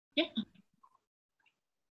Yeah.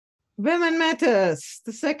 Women Matters,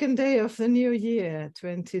 the second day of the new year,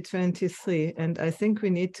 2023. And I think we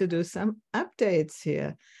need to do some updates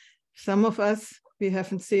here. Some of us we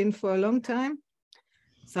haven't seen for a long time.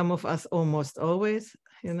 Some of us almost always,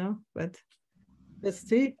 you know, but let's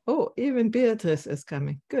see. Oh, even Beatrice is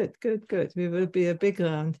coming. Good, good, good. We will be a big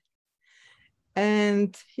round.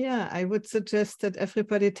 And yeah, I would suggest that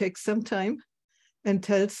everybody takes some time and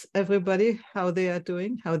tells everybody how they are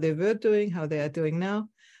doing, how they were doing, how they are doing now,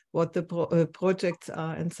 what the projects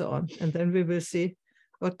are, and so on. And then we will see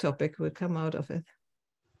what topic will come out of it.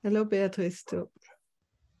 Hello, Beatrice, too.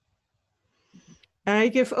 I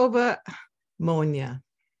give over Monia.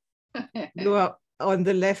 You are on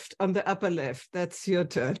the left, on the upper left. That's your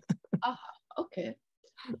turn. Okay.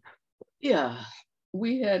 Yeah,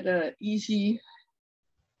 we had an easy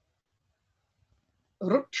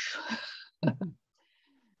rutsch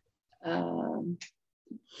to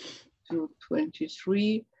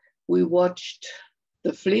 23. We watched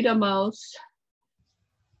The Fledermaus,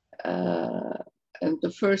 and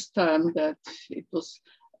the first time that it was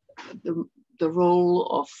the role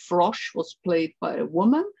of Frosch was played by a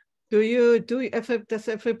woman. Does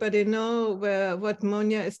everybody know what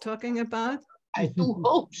Monia is talking about? I do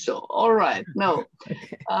hope so. All right. No.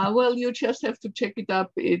 Okay. Well, you just have to check it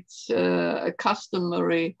up. It's a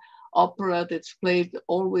customary opera that's played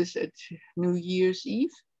always at New Year's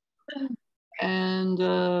Eve. And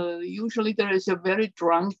usually there is a very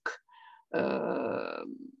drunk,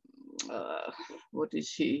 what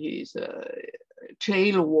is he? He's a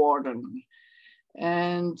jail warden.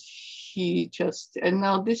 And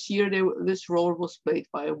now this year, this role was played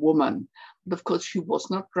by a woman. But of course, she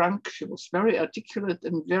was not drunk. She was very articulate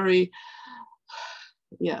and very,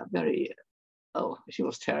 she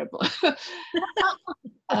was terrible.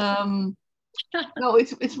 No,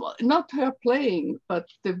 it's not her playing, but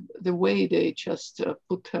the way they just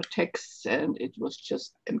put her texts, and it was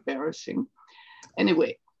just embarrassing.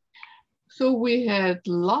 Anyway, so we had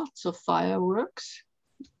lots of fireworks.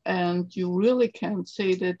 And you really can't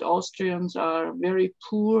say that Austrians are very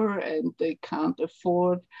poor and they can't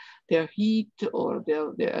afford their heat or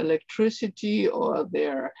their electricity or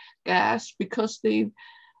their gas, because the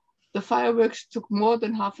fireworks took more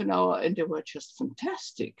than half an hour and they were just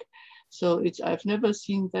fantastic. So I've never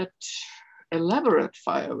seen that elaborate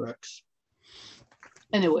fireworks.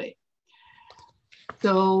 Anyway,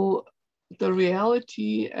 so the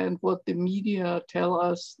reality and what the media tell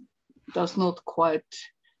us does not quite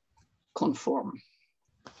conform.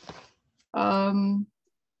 My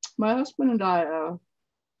husband and I are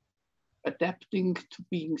adapting to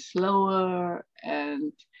being slower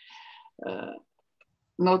and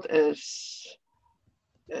not as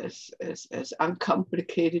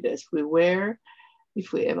uncomplicated as we were.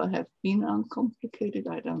 If we ever have been uncomplicated,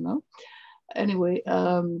 I don't know. Anyway,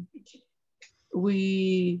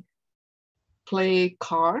 we play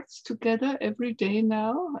cards together every day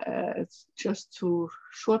now. It's just to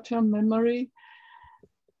short-term memory,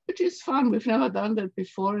 which is fun. We've never done that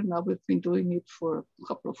before, and now we've been doing it for a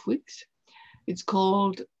couple of weeks. It's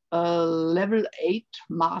called Level 8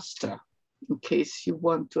 Master, in case you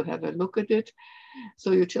want to have a look at it.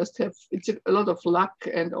 So you just have, it's a lot of luck,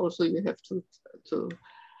 and also you have to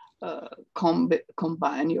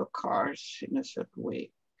combine your cards in a certain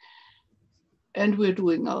way. And we're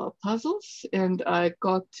doing our puzzles, and I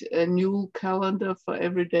got a new calendar for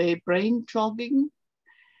everyday brain jogging,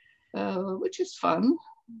 which is fun.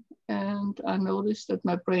 And I noticed that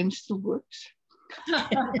my brain still works,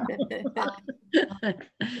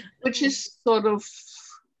 which is sort of,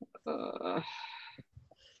 a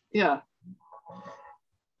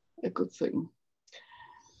good thing.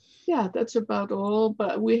 Yeah, that's about all,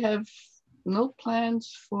 but we have no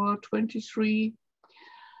plans for 23.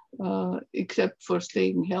 Except for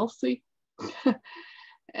staying healthy.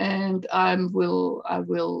 And I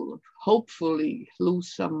will hopefully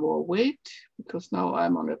lose some more weight, because now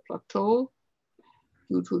I'm on a plateau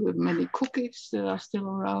due to the many cookies that are still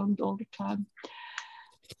around all the time.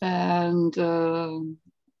 And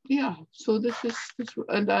yeah, so this is,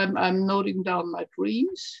 and I'm noting down my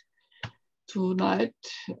dreams. Tonight,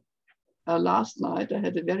 last night, I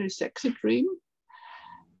had a very sexy dream.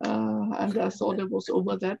 And I thought it was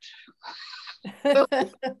over that.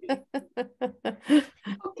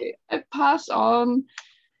 Okay, I pass on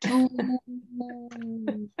to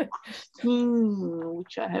Christine,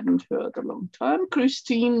 which I hadn't heard a long time.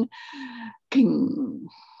 Christine King.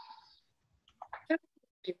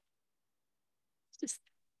 Just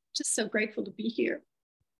so grateful to be here.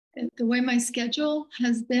 And the way my schedule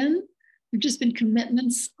has been, there've just been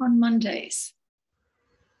commitments on Mondays.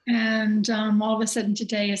 And all of a sudden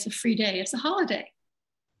today is a free day. It's a holiday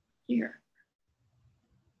here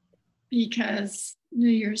because New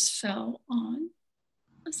Year's fell on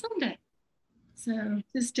a Sunday. So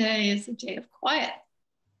this day is a day of quiet.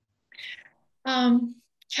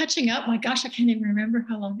 Catching up, my gosh, I can't even remember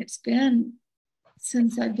how long it's been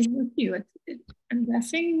since I've been with you. I'm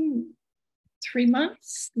guessing 3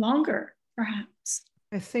 months, longer, perhaps.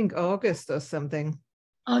 I think August or something.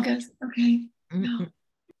 August, okay. Mm-hmm. No.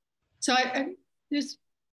 So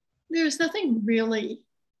there's nothing really,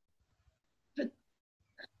 but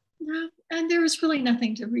no, and there was really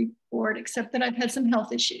nothing to report except that I've had some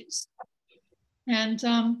health issues. And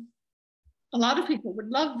a lot of people would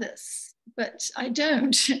love this, but I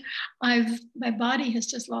don't. My body has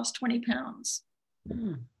just lost 20 pounds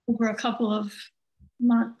over a couple of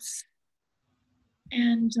months.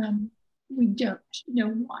 And we don't know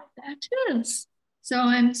why that is. So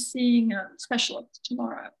I'm seeing a specialist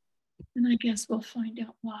tomorrow, and I guess we'll find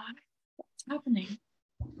out why, what's happening.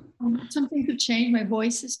 Some things have changed. My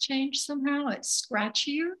voice has changed somehow. It's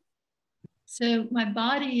scratchier. So my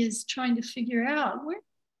body is trying to figure out, where are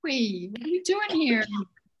we? What are we doing here?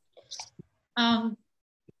 I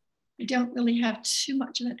don't really have too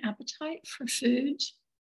much of an appetite for food.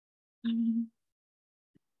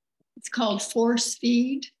 It's called force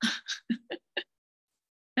feed.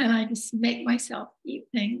 And I just make myself eat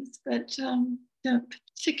things, but don't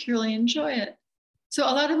particularly enjoy it. So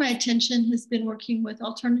a lot of my attention has been working with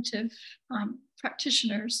alternative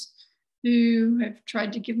practitioners who have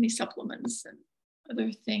tried to give me supplements and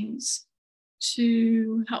other things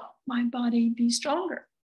to help my body be stronger.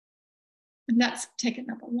 And that's taken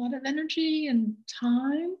up a lot of energy and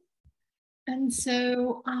time. And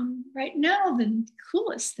so right now, the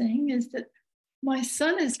coolest thing is that my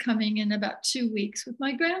son is coming in about 2 weeks with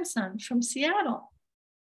my grandson from Seattle.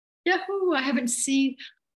 Yahoo! I haven't seen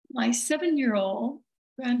my 7-year-old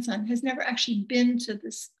grandson has never actually been to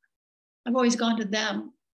this. I've always gone to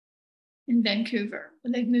them in Vancouver,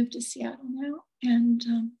 but they've moved to Seattle now. And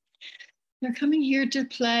they're coming here to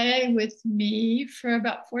play with me for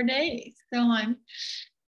about 4 days. So I'm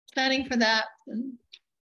planning for that and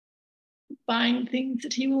buying things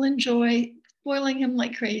that he will enjoy, spoiling him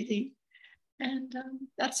like crazy. And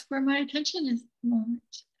that's where my attention is at the moment.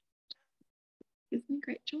 It gives me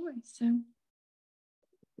great joy. So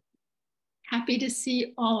happy to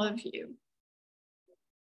see all of you.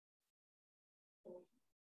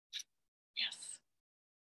 Yes.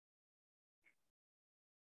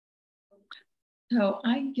 So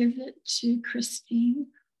I give it to Christine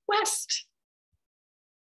West.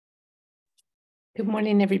 Good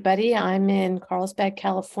morning, everybody. I'm in Carlsbad,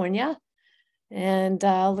 California, and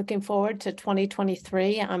looking forward to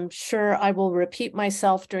 2023. I'm sure I will repeat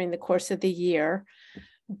myself during the course of the year,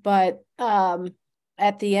 but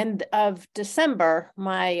at the end of December,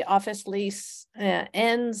 my office lease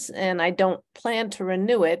ends, and I don't plan to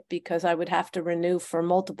renew it because I would have to renew for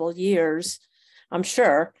multiple years, I'm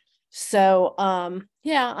sure. So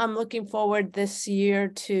yeah, I'm looking forward this year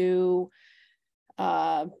to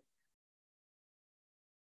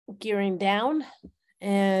gearing down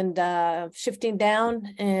and shifting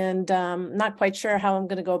down, and not quite sure how I'm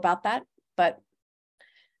going to go about that, but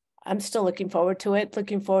I'm still looking forward to it,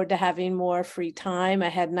 looking forward to having more free time. I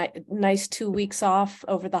had nice 2 weeks off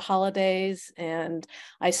over the holidays, and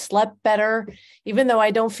I slept better, even though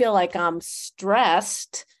I don't feel like I'm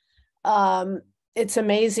stressed. It's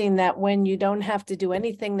amazing that when you don't have to do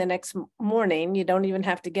anything the next morning, you don't even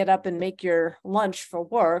have to get up and make your lunch for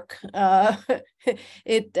work.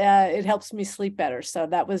 It helps me sleep better. So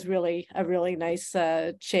that was really a really nice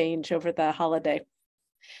change over the holiday.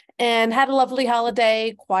 And had a lovely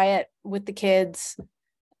holiday, quiet with the kids.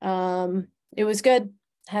 It was good.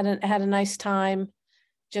 Had a nice time,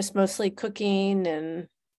 just mostly cooking and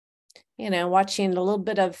watching a little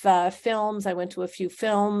bit of films. I went to a few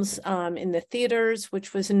films in the theaters,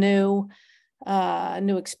 which was a new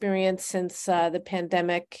experience since the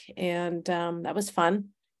pandemic, and that was fun.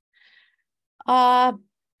 Yeah,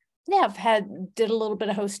 did a little bit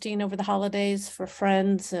of hosting over the holidays for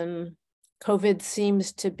friends, and COVID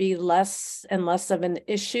seems to be less and less of an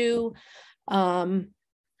issue.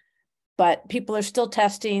 But people are still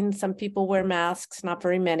testing. Some people wear masks, not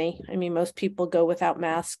very many. I mean, most people go without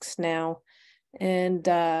masks now. And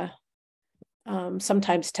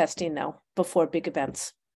sometimes testing though, before big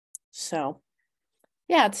events. So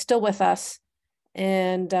yeah, it's still with us.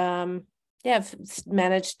 And yeah, I've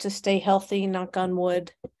managed to stay healthy, knock on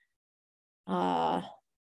wood.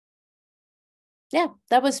 yeah,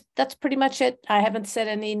 that's pretty much it. I haven't set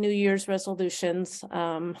any New Year's resolutions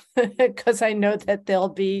because I know that they'll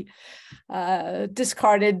be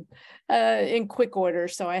discarded in quick order.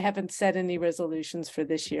 So I haven't set any resolutions for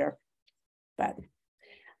this year. But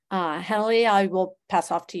Henley, I will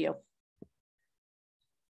pass off to you.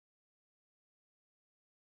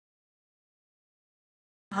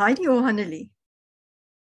 Heidi or Haneli?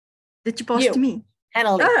 Did you pass to me?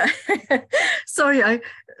 Henley. Sorry, I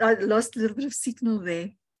lost a little bit of signal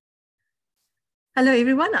there. Hello,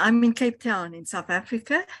 everyone. I'm in Cape Town in South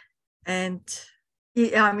Africa. And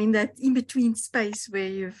yeah, I'm in that in-between space where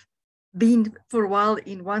you've been for a while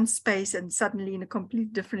in one space and suddenly in a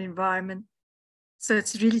completely different environment. So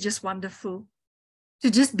it's really just wonderful to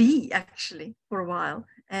just be actually for a while.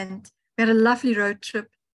 And we had a lovely road trip.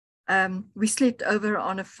 We slept over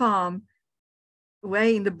on a farm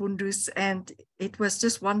way in the Bundus, and it was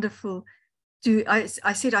just wonderful to, I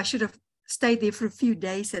said I should have stayed there for a few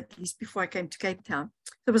days at least before I came to Cape Town.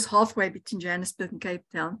 So it was halfway between Johannesburg and Cape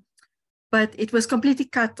Town, but it was completely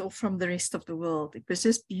cut off from the rest of the world. It was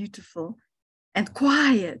just beautiful and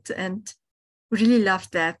quiet, and really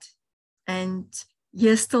loved that. And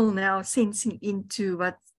you're still now sensing into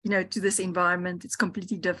what, to this environment. It's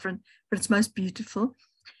completely different, but it's most beautiful.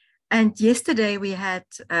 And yesterday we had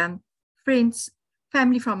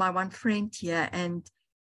family from my one friend here, and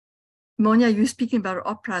Monia, you were speaking about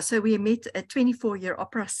opera. So we met a 24-year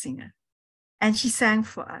opera singer, and she sang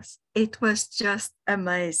for us. It was just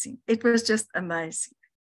amazing. It was just amazing.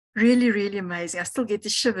 Really, really amazing. I still get the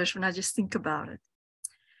shivers when I just think about it.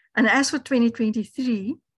 And as for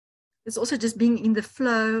 2023, it's also just being in the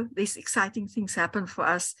flow. These exciting things happen for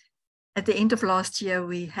us. At the end of last year,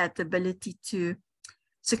 we had the ability to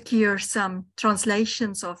secure some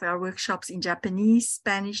translations of our workshops in Japanese,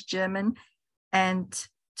 Spanish, German, and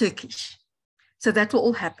Turkish. So that will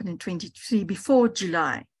all happen in 2023 before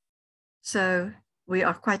July. So we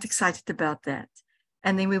are quite excited about that.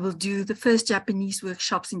 And then we will do the first Japanese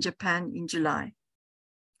workshops in Japan in July.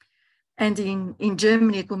 And in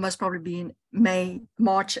Germany, it will most probably be in May,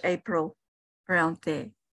 March, April, around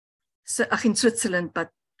there. So in Switzerland,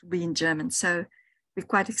 but we in German. So we're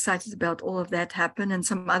quite excited about all of that happen, and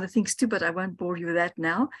some other things too, but I won't bore you with that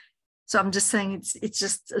now. So I'm just saying it's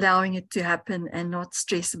just allowing it to happen and not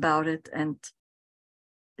stress about it. And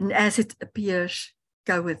as it appears,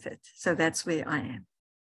 go with it. So that's where I am.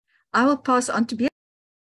 I will pass on to Bea.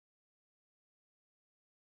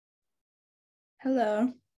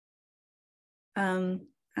 Hello.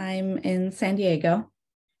 I'm in San Diego.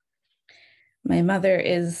 My mother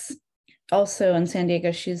is also in San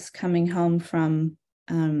Diego. She's coming home from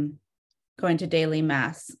going to daily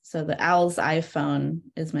mass. So the owl's iPhone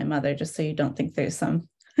is my mother, just so you don't think there's some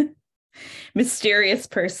mysterious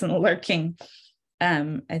person lurking.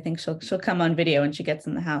 I think she'll come on video when she gets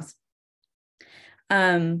in the house.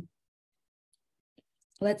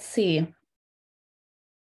 Let's see.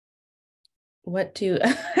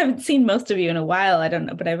 I haven't seen most of you in a while. I don't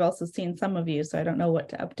know, but I've also seen some of you, so I don't know what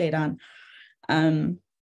to update on.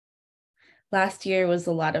 Last year was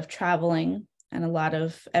a lot of traveling and a lot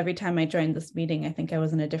of, every time I joined this meeting, I think I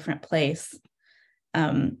was in a different place.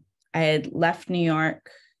 I had left New York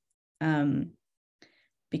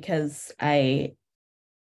because some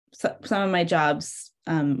of my jobs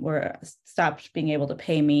were stopped being able to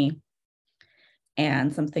pay me,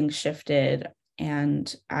 and some things shifted,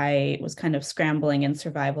 and I was kind of scrambling in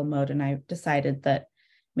survival mode, and I decided that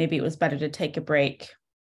maybe it was better to take a break,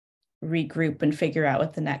 regroup, and figure out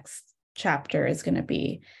what the next chapter is going to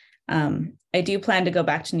be. I do plan to go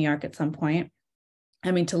back to New York at some point.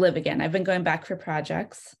 I mean, to live again. I've been going back for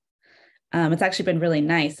projects. It's actually been really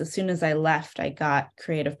nice. As soon as I left, I got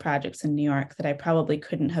creative projects in New York that I probably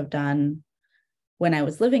couldn't have done when I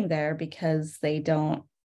was living there, because they don't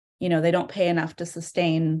pay enough to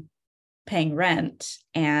sustain paying rent.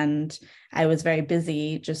 And I was very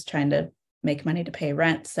busy just trying to make money to pay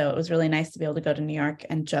rent. So it was really nice to be able to go to New York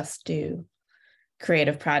and just do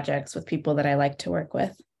creative projects with people that I like to work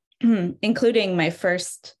with, including my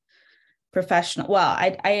first professional. Well,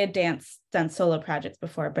 I had done solo projects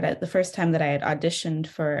before, but the first time that I had auditioned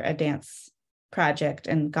for a dance project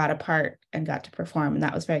and got a part and got to perform, and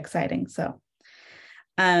that was very exciting. So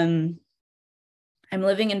I'm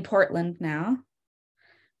living in Portland now,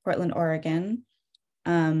 Portland, Oregon,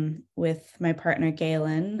 with my partner,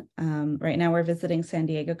 Galen. Right now we're visiting San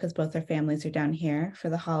Diego because both our families are down here for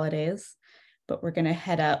the holidays, but we're going to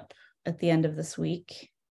head up at the end of this week,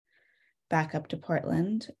 back up to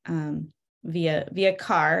Portland via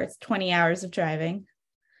car. It's 20 hours of driving,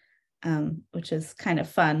 which is kind of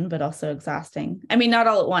fun, but also exhausting. I mean, not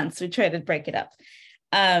all at once. We try to break it up.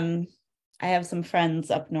 I have some friends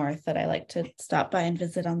up north that I like to stop by and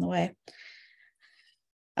visit on the way.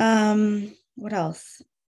 What else?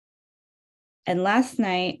 And last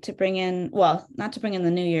night, to bring in, well, not to bring in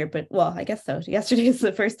the new year, but well, I guess so. Yesterday is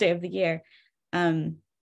the first day of the year. Let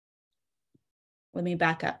me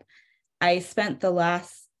back up. I spent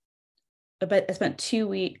 2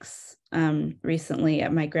 weeks recently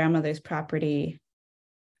at my grandmother's property.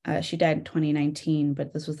 She died in 2019,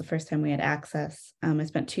 but this was the first time we had access. I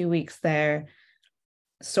spent 2 weeks there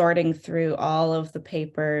sorting through all of the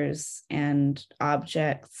papers and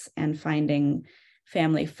objects and finding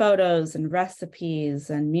family photos and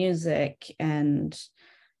recipes and music and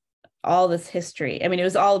all this history. I mean, it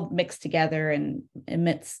was all mixed together and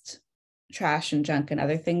amidst trash and junk and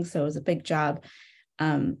other things. So it was a big job.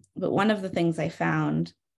 But one of the things I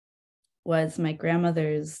found was my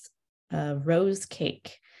grandmother's rose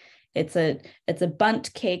cake. It's a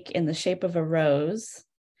bundt cake in the shape of a rose.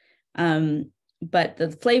 But the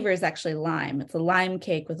flavor is actually lime. It's a lime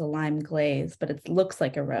cake with a lime glaze, but it looks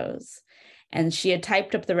like a rose. And she had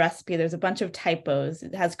typed up the recipe. There's a bunch of typos.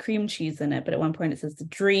 It has cream cheese in it, but at one point it says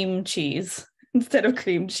dream cheese instead of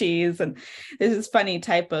cream cheese. And there's just funny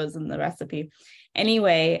typos in the recipe.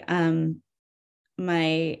 Anyway,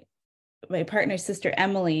 my partner's sister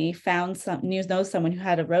Emily knows someone who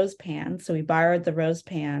had a rose pan. So we borrowed the rose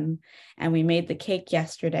pan and we made the cake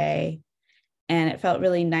yesterday. And it felt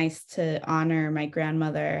really nice to honor my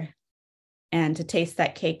grandmother and to taste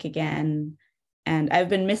that cake again. And I've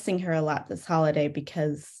been missing her a lot this holiday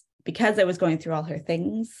because I was going through all her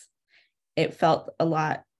things. It felt a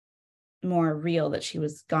lot more real that she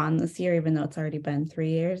was gone this year, even though it's already been 3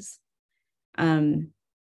 years.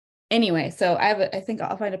 Anyway, so I think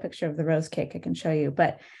I'll find a picture of the rose cake I can show you.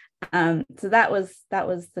 But so that was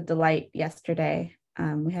the delight yesterday.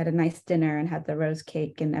 We had a nice dinner and had the rose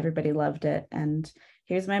cake and everybody loved it. And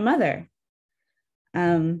here's my mother.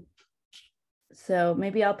 So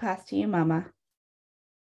maybe I'll pass to you, Mama.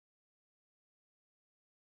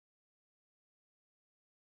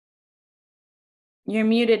 You're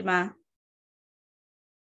muted, Ma.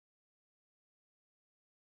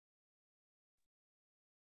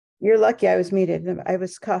 You're lucky I was muted. I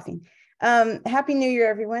was coughing. Happy New Year,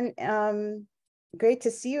 everyone. Great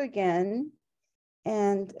to see you again.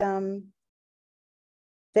 And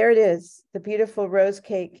there it is, the beautiful rose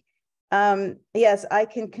cake. Yes, I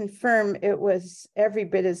can confirm it was every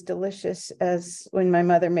bit as delicious as when my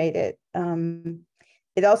mother made it.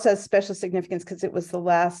 It also has special significance because it was the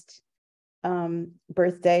last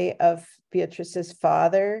birthday of Beatrice's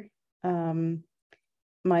father.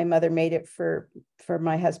 My mother made it for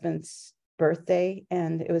my husband's birthday,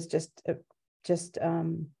 and it was just 6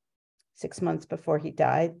 months before he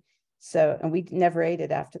died. So, and we never ate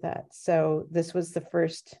it after that. So this was the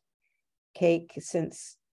first cake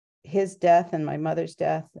since his death and my mother's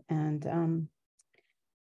death. And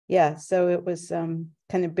yeah, so it was kind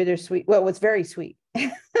of bittersweet. Well, it was very sweet,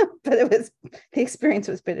 but the experience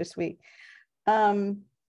was bittersweet.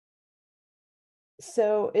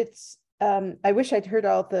 So it's, I wish I'd heard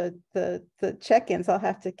all the check-ins. I'll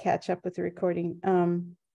have to catch up with the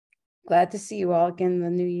recording. Glad to see you all again in the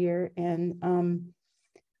new year. And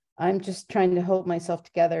I'm just trying to hold myself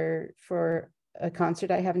together for a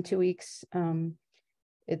concert I have in 2 weeks.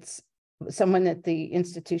 It's someone at the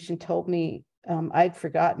institution told me, I'd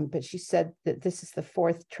forgotten, but she said that this is the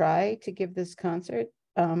 4th try to give this concert.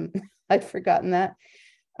 I'd forgotten that.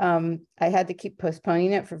 I had to keep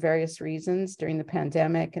postponing it for various reasons during the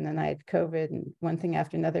pandemic, and then I had COVID and one thing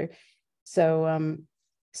after another. So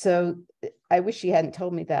I wish she hadn't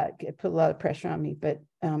told me that. It put a lot of pressure on me, but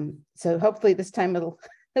so hopefully this time it'll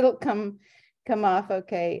come off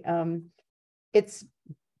okay. It's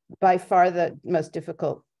by far the most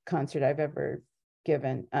difficult concert I've ever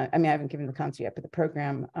given. I mean, I haven't given the concert yet, but the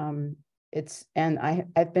program. And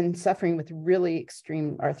I've been suffering with really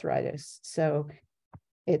extreme arthritis, so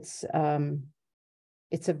it's an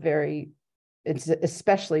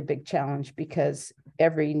especially big challenge because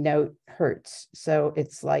every note hurts. So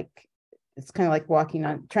it's kind of like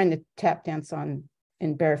trying to tap dance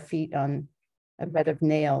in bare feet on a bed of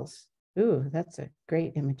nails. Ooh, that's a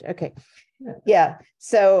great image. Okay. Yeah.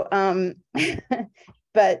 So,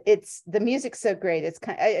 but the music's so great. It's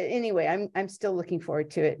anyway, I'm still looking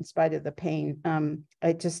forward to it in spite of the pain.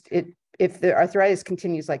 If the arthritis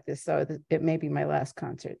continues like this, so it may be my last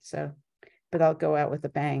concert. So, but I'll go out with a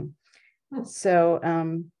bang. So,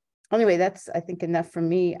 anyway, that's, I think, enough from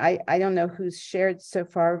me. I don't know who's shared so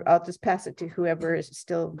far. I'll just pass it to whoever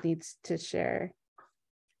still needs to share.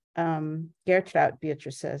 Gertrude,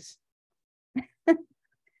 Beatrice says.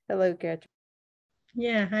 Hello, Gertrude.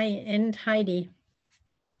 Yeah, hi, and Heidi.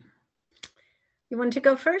 You want to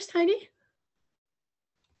go first, Heidi?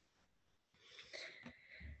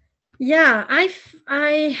 Yeah,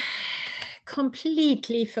 I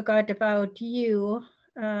completely forgot about you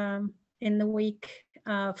in the week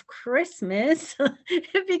of Christmas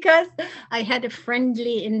because I had a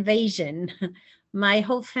friendly invasion. My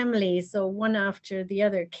whole family, so one after the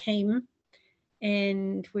other, came,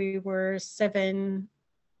 and we were seven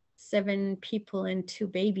people and 2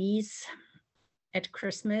 babies at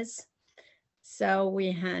Christmas. So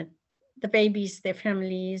we had the babies, their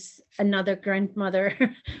families, another grandmother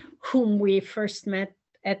whom we first met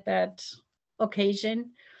at that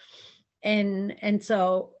occasion. And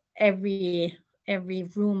so every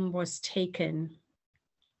room was taken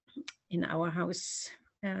in our house.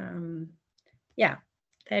 Yeah,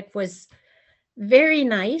 that was very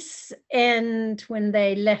nice. And when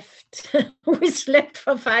they left, we slept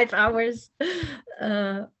for 5 hours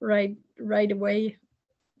right away.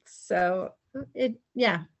 So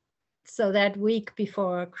so that week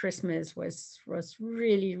before Christmas was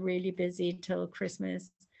really, really busy till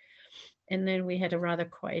Christmas. And then we had a rather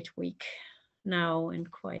quiet week now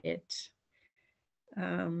and quiet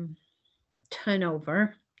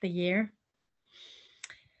turnover the year.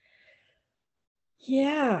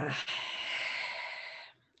 Yeah.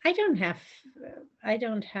 I don't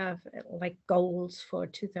have like goals for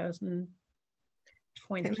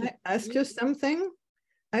 2020. Can I ask you something?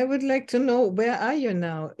 I would like to know, where are you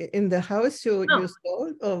now? In the house you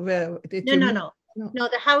sold, or where did you? No,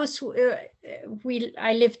 the house, I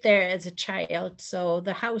lived there as a child. So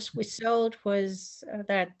the house we sold was,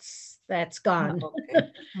 that's gone. Oh, okay.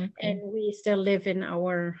 Okay. And we still live in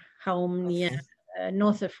our home near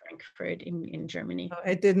north of Frankfurt in Germany. Oh,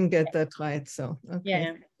 I didn't get that right, so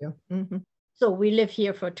okay. Yeah. Mm-hmm. So we live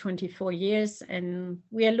here for 24 years, and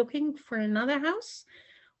we are looking for another house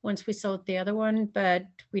once we sold the other one, but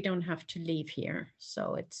we don't have to leave here,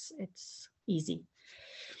 so it's easy.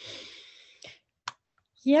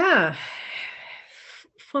 Yeah,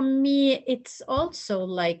 for me, it's also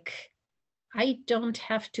like I don't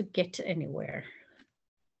have to get anywhere.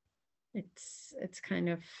 It's kind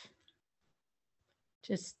of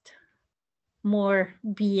just more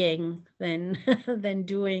being than than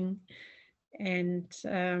doing, and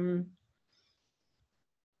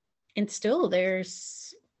still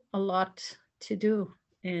there's a lot to do.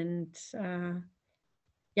 And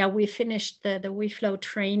yeah, we finished the WeFlow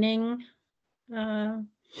training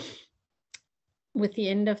with the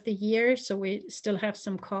end of the year, so we still have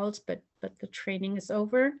some calls, but the training is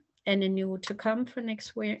over, and a new to come for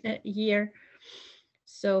next year.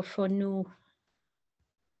 So for new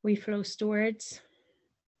WeFlow stewards,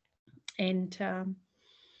 and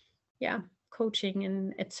yeah, coaching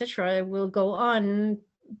and etc. will go on,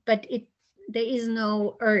 but there is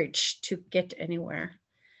no urge to get anywhere.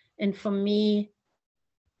 And for me,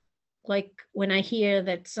 like when I hear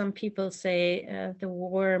that some people say the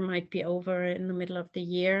war might be over in the middle of the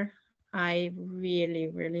year, I really,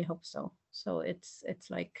 really hope so. So it's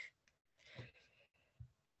like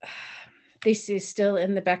this is still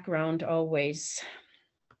in the background always,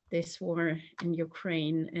 this war in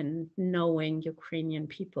Ukraine, and knowing Ukrainian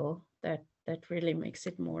people, that really makes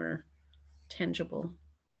it more tangible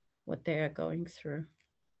what they are going through.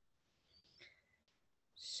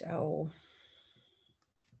 So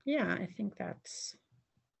yeah, I think that's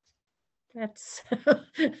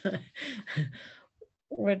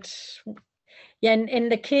what. Yeah,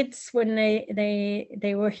 and the kids, when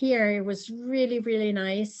they were here, it was really, really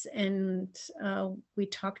nice. And we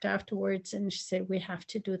talked afterwards, and she said we have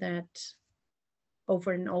to do that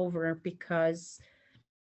over and over, because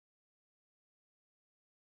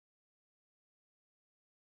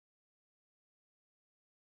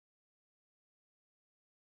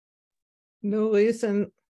no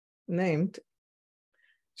reason named.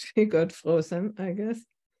 She got frozen, I guess,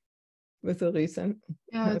 with a reason.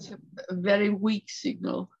 Yeah, it's a very weak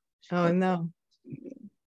signal. Oh no.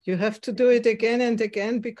 You have to do it again and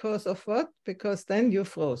again, because of what? Because then you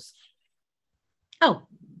froze. Oh,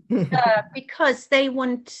 because they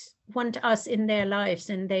want us in their lives,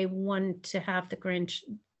 and they want to have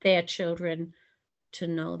their children to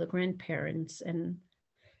know the grandparents, and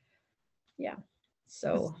yeah,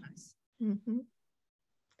 so that's nice. Mm-hmm.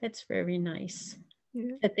 That's very nice.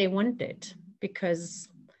 Yeah. That they want it, because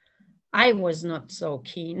I was not so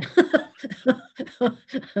keen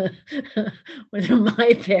with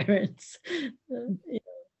my parents.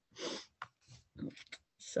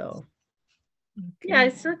 So okay. Yeah,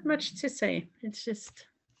 it's not much to say. It's just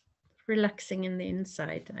relaxing in the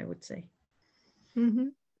inside, I would say. Mm-hmm.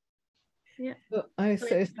 Yeah. So I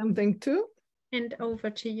say something too. And over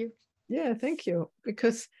to you. Yeah, thank you.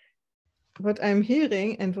 Because what I'm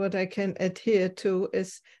hearing and what I can adhere to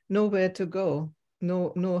is nowhere to go,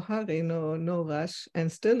 no hurry, no rush,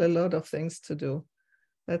 and still a lot of things to do.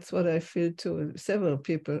 That's what I feel too. Several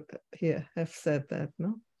people here have said that,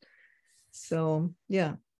 no? So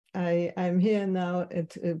yeah, I'm here now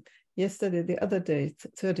at yesterday, the other day,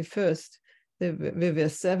 31st, we were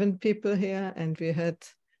 7 people here and we had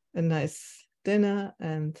a nice dinner,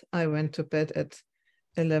 and I went to bed at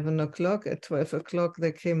 11 o'clock. At 12 o'clock,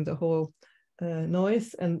 there came the whole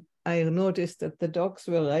noise, and I noticed that the dogs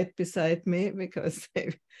were right beside me because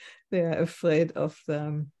they are afraid of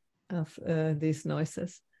these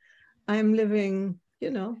noises. I'm living,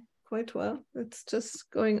 you know, quite well. It's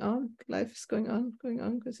just going on. Life is going on,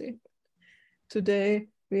 Chrissy. Today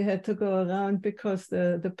we had to go around because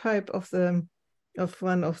the pipe of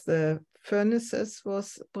one of the furnaces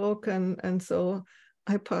was broken, and so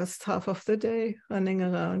I passed half of the day running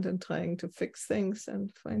around and trying to fix things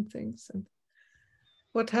and find things. And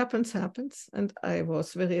what happens, happens. And I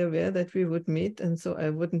was very aware that we would meet, and so I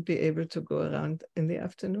wouldn't be able to go around in the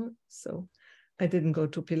afternoon. So I didn't go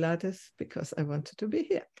to Pilates because I wanted to be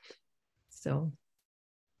here. So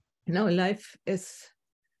now life is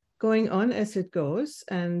going on as it goes.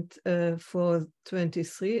 And for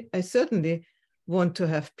 23, I certainly want to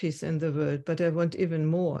have peace in the world, but I want even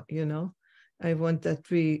more, you know. I want that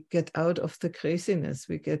we get out of the craziness,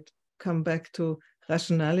 we come back to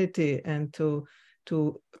rationality and to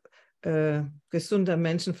gesunder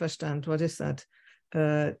Menschenverstand. What is that?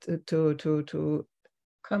 To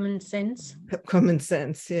common sense. Common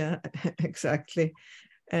sense, yeah, exactly.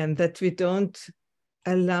 And that we don't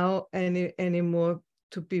allow anymore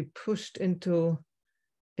to be pushed into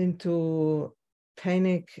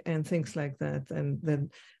panic and things like that. And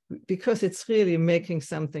then, because it's really making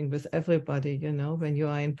something with everybody, you know, when you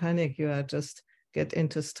are in panic, you are just get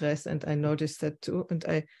into stress. And I noticed that too. And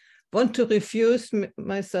I want to refuse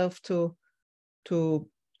myself to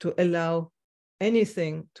allow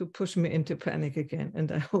anything to push me into panic again.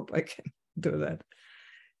 And I hope I can do that.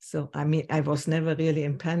 So, I mean, I was never really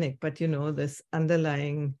in panic, but, you know, this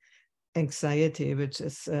underlying anxiety, which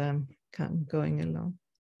is going along.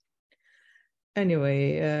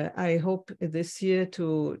 Anyway, I hope this year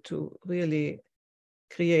to really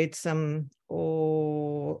create some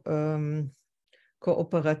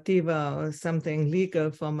cooperativa or something legal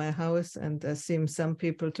for my house, and there seem some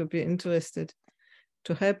people to be interested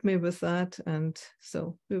to help me with that, and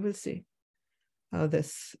so we will see how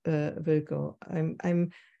this will go.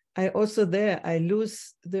 I also there, I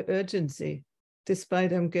lose the urgency,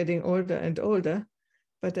 despite I'm getting older and older,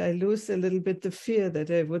 but I lose a little bit the fear that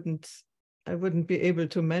I wouldn't be able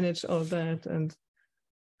to manage all that. And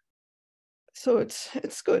so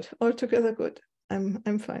it's good, altogether good.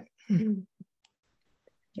 I'm fine. Do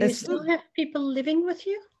you still have people living with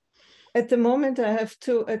you? At the moment, I have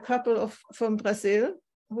a couple from Brazil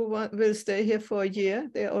who will stay here for a year.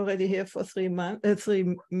 They're already here for 3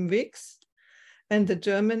 weeks. And the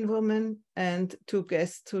German woman and 2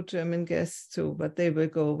 German guests too, but they will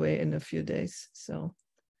go away in a few days. So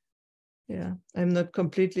yeah, I'm not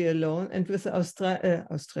completely alone. And with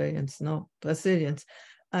Brazilians,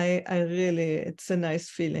 I really, it's a nice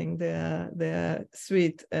feeling. They're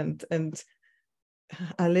sweet and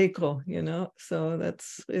allegro, you know, so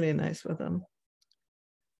that's really nice with them.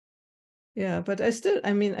 Yeah, but I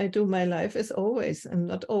do my life as always. I'm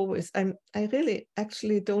not always, I really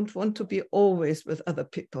actually don't want to be always with other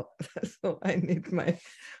people. So I need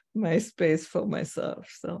my space for myself.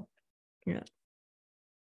 So yeah.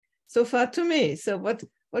 So far to me. So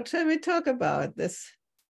what shall we talk about? This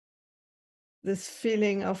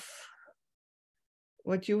feeling of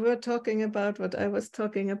what you were talking about, what I was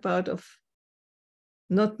talking about, of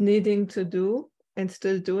not needing to do and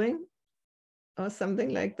still doing, or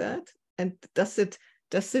something like that. And does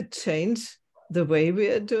it change the way we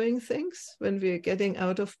are doing things when we are getting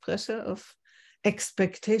out of pressure of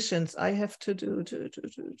expectations? I have to do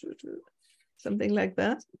something like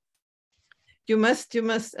that. You must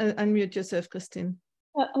unmute yourself, Christine.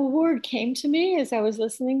 A word came to me as I was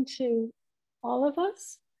listening to all of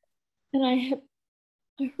us, and I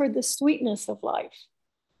heard the sweetness of life.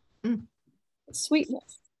 The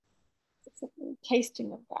sweetness. It's a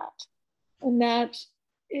tasting of that. And that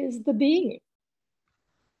is the being.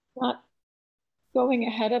 Not going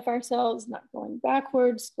ahead of ourselves, not going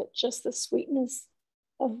backwards, but just the sweetness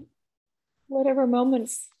of whatever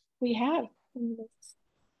moments we have in this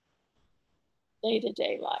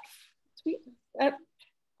day-to-day life. Sweetness.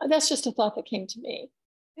 That's just a thought that came to me.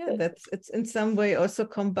 Yeah, it's in some way also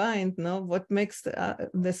combined, no? What makes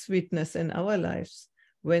the sweetness in our lives?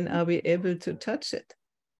 When are we able to touch it?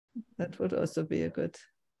 That would also be a good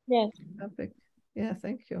Yes. topic. Yeah,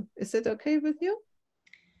 thank you. Is it okay with you?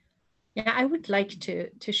 Yeah, I would like to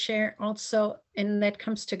share also, and that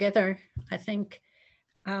comes together. I think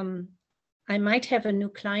I might have a new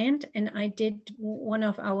client, and I did one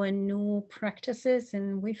of our new practices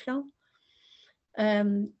in WeFlow,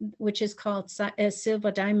 which is called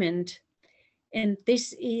Silver Diamond. And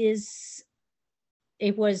this is,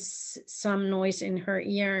 it was some noise in her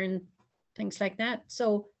ear and things like that.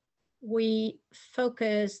 So we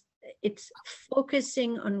focused, it's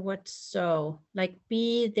focusing on what's so, like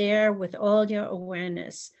be there with all your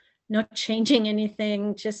awareness, not changing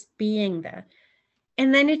anything, just being there.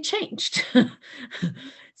 And then it changed.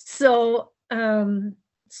 So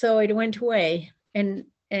it went away, and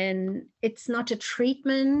it's not a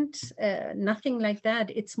treatment, nothing like that.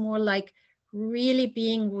 It's more like really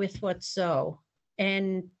being with what's so,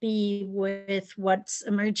 and be with what's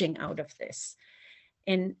emerging out of this.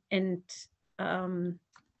 And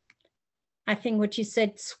I think what you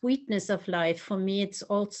said, sweetness of life, for me, it's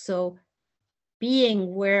also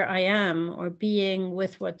being where I am, or being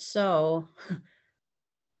with what's so.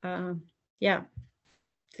 Yeah,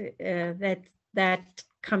 that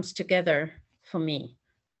comes together for me.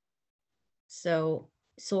 So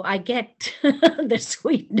I get the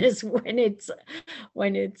sweetness when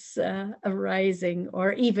it's arising,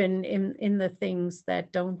 or even in the things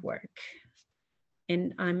that don't work,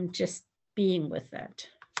 and I'm just being with that.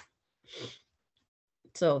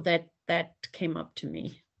 So that came up to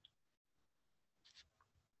me.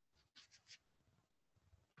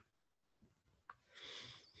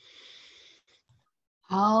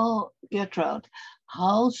 How, Gertrude,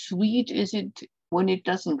 how sweet is it when it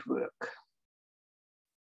doesn't work?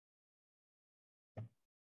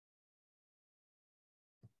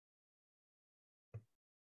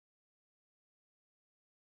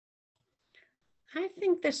 I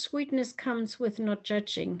think the sweetness comes with not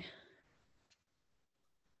judging.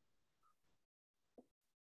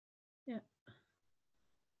 Yeah.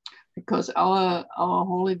 Because our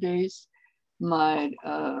holidays, my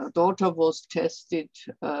daughter was tested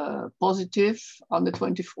positive on the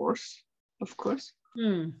 24th, of course.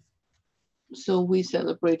 So we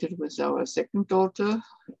celebrated with our second daughter,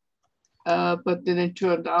 but then it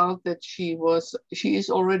turned out that she is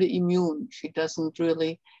already immune. She doesn't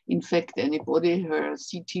really infect anybody. Her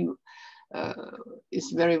CT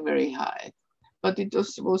is very, very high, but it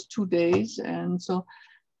was 2 days, and so,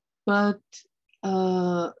 but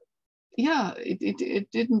yeah,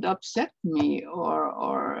 it didn't upset me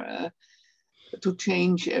or to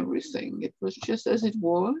change everything. It was just as it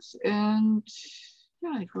was, and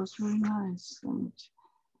yeah, it was very nice, and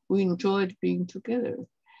we enjoyed being together.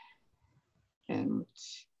 And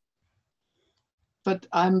but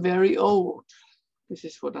I'm very old. This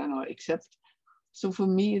is what I know, except, so for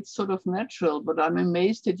me it's sort of natural, but I'm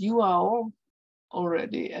amazed that you are all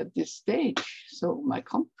already at this stage. So my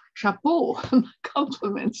chapeau, my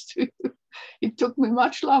compliments to you. It took me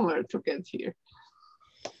much longer to get here.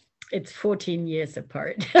 It's 14 years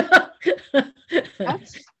apart.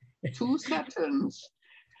 That's 2 Saturns.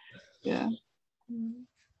 Yeah.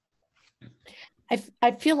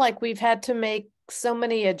 I feel like we've had to make so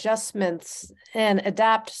many adjustments and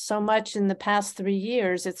adapt so much in the past 3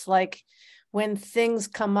 years. It's like when things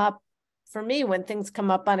come up, for me, when things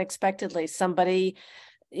come up unexpectedly, somebody,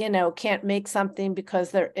 can't make something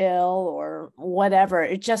because they're ill or whatever.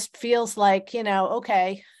 It just feels like,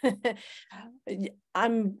 okay,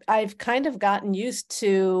 I've kind of gotten used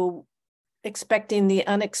to expecting the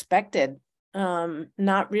unexpected,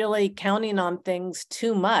 not really counting on things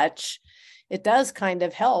too much. It does kind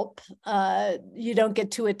of help. You don't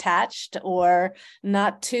get too attached or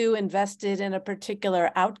not too invested in a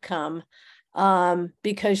particular outcome,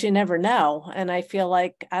 because you never know. And I feel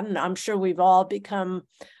like, I don't know, I'm sure we've all become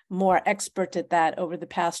more expert at that over the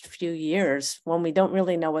past few years when we don't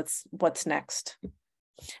really know what's next.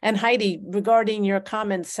 And Heidi, regarding your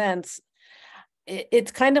common sense,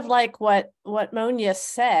 it's kind of like what Monia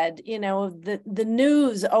said, the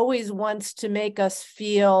news always wants to make us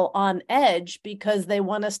feel on edge because they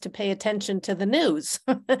want us to pay attention to the news.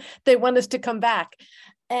 They want us to come back.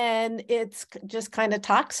 And it's just kind of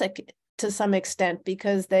toxic to some extent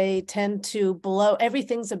because they tend to blow,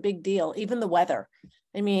 everything's a big deal, even the weather.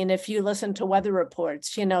 I mean, if you listen to weather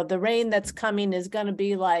reports, the rain that's coming is going to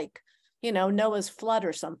be like, Noah's flood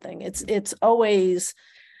or something. It's always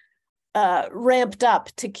ramped up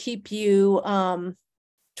to keep you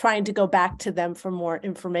trying to go back to them for more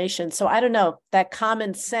information. So I don't know, that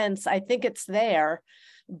common sense, I think it's there,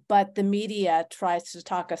 but the media tries to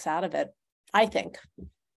talk us out of it, I think.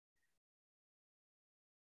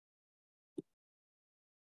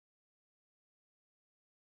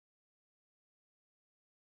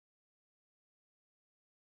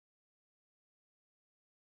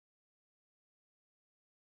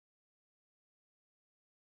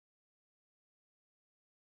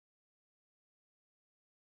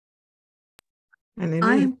 And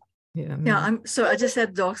I'm yeah, I'm so I just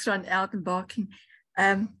had dogs run out and barking.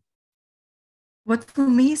 What for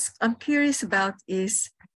me I'm curious about is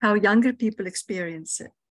how younger people experience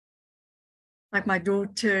it. Like my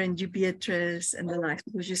daughter and you, Beatrice, and the like,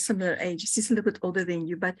 because you're similar age. She's a little bit older than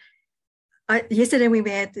you, but yesterday when we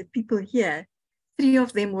had the people here, 3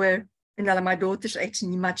 of them were, and my daughter's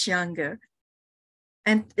actually much younger.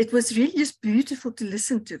 And it was really just beautiful to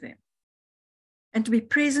listen to them and to be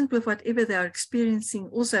present with whatever they are experiencing,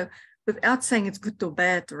 also without saying it's good or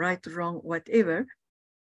bad, right or wrong, whatever.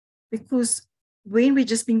 Because when we're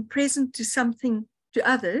just being present to something, to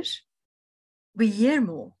others, we hear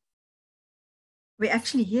more. We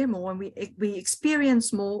actually hear more, and we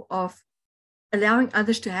experience more of allowing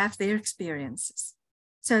others to have their experiences.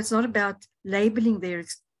 So it's not about labeling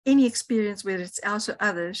any experience, whether it's ours or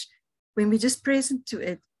others. When we're just present to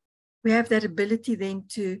it, we have that ability then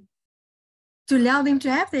to allow them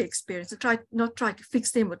to have their experience, and not try to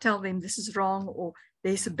fix them or tell them this is wrong or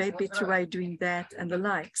there's a better way of doing that and the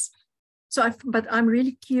likes. But I'm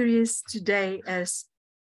really curious today, as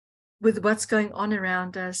with what's going on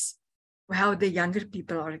around us, how the younger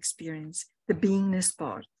people are experiencing the beingness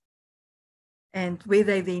part, and where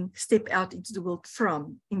they then step out into the world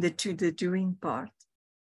from to the doing part.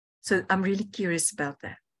 So I'm really curious about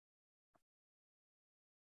that.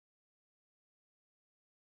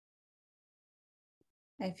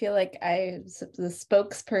 I feel like I'm the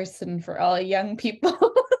spokesperson for all young people,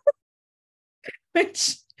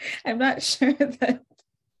 which I'm not sure that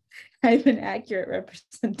I have an accurate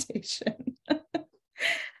representation.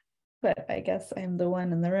 But I guess I'm the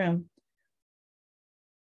one in the room.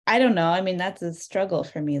 I don't know. I mean, that's a struggle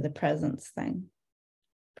for me, the presence thing,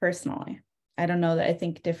 personally. I don't know that I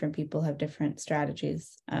think different people have different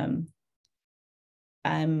strategies.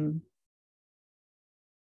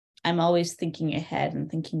 I'm always thinking ahead and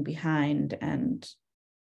thinking behind, and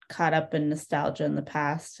caught up in nostalgia in the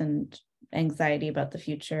past and anxiety about the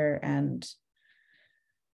future, and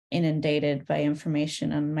inundated by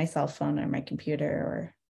information on my cell phone or my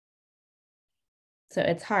computer. So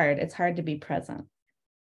it's hard to be present.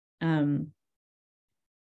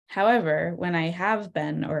 However, when I have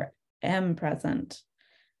been or am present,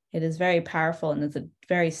 it is very powerful, and it's a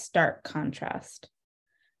very stark contrast,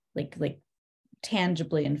 like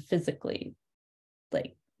tangibly and physically,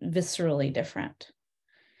 like viscerally different.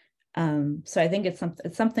 So I think it's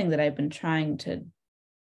something that I've been trying to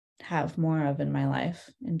have more of in my life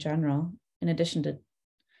in general, in addition to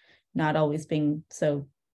not always being so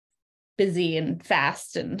busy and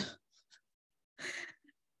fast and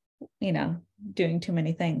doing too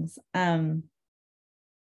many things.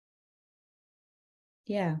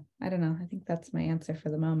 Yeah, I don't know. I think that's my answer for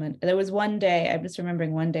the moment. There was one day, I'm just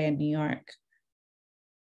remembering one day in New York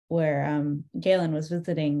where Galen was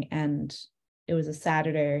visiting, and it was a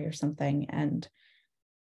Saturday or something, and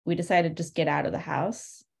we decided to just get out of the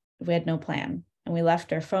house. We had no plan, and we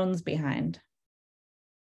left our phones behind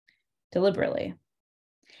deliberately.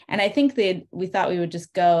 And I think we thought we would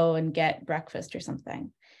just go and get breakfast or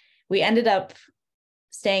something. We ended up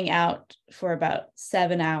staying out for about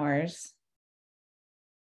 7 hours,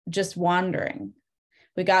 just wandering.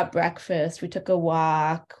 We got breakfast, we took a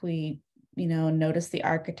walk, we noticed the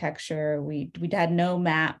architecture. We had no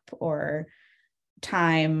map or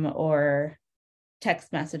time or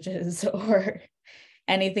text messages or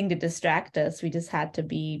anything to distract us. We just had to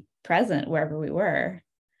be present wherever we were.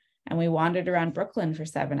 And we wandered around Brooklyn for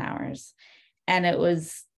 7 hours. And it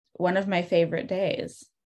was one of my favorite days.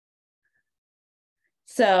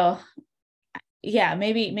 So yeah,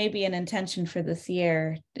 maybe an intention for this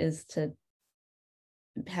year is to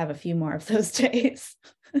have a few more of those days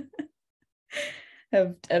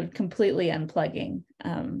of completely unplugging.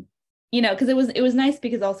 Because it was nice,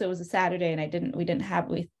 because also it was a Saturday, and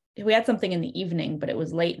we had something in the evening, but it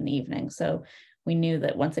was late in the evening. So we knew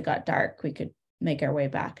that once it got dark, we could make our way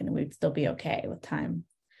back and we'd still be okay with time.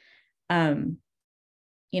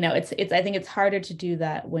 It's I think it's harder to do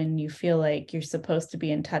that when you feel like you're supposed to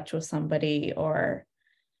be in touch with somebody, or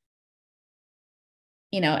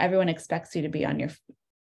everyone expects you to be on your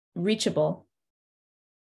reachable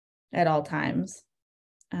at all times.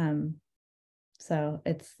 So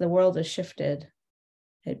the world has shifted.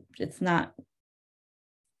 It's not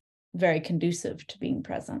very conducive to being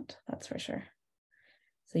present, that's for sure.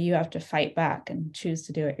 So you have to fight back and choose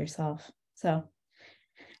to do it yourself. So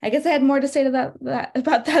I guess I had more to say to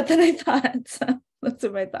about that than I thought. So those are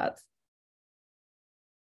my thoughts.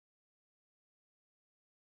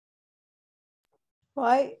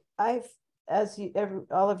 Well, I've,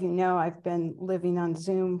 all of you know, I've been living on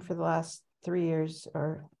Zoom for the last 3 years,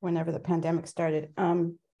 or whenever the pandemic started.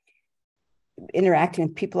 interacting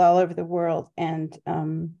with people all over the world. And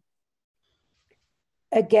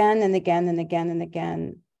again and again and again and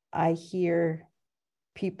again, I hear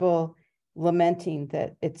people lamenting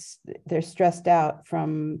that they're stressed out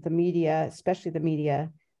from the media, especially the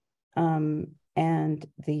media, and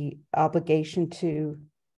the obligation to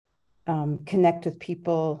connect with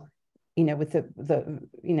people, with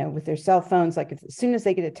with their cell phones. Like as soon as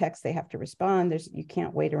they get a text, they have to respond. You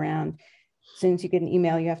can't wait around. As soon as you get an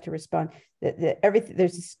email, you have to respond. Everything,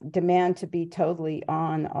 there's this demand to be totally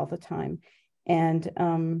on all the time. And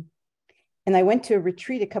I went to a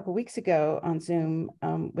retreat a couple of weeks ago on Zoom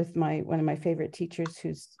with one of my favorite teachers,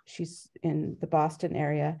 she's in the Boston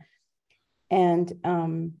area. And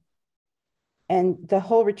the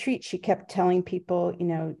whole retreat, she kept telling people,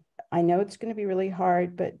 I know it's going to be really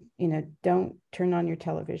hard, but, don't turn on your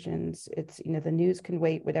televisions. It's, the news can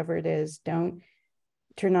wait, whatever it is. Don't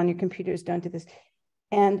turn on your computers. Don't do this.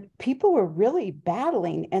 And people were really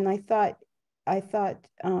battling. And I thought,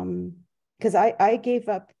 because I gave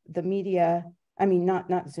up the media. I mean,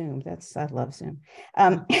 not Zoom. I love Zoom.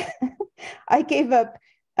 I gave up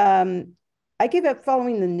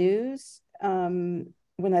following the news when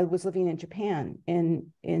I was living in Japan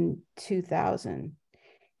in 2000.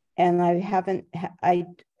 And I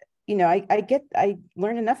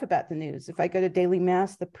learn enough about the news. If I go to daily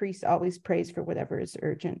mass, the priest always prays for whatever is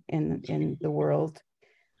urgent in the world.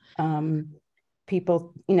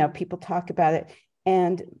 People talk about it.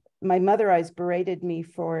 And my mother always berated me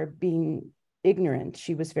for being ignorant.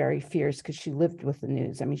 She was very fierce because she lived with the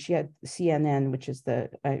news. I mean, she had CNN, which is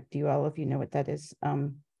do all of you know what that is?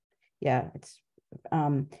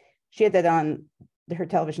 She had that on her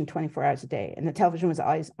television 24 hours a day, and the television was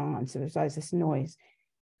always on. So there's always this noise,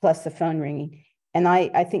 plus the phone ringing. And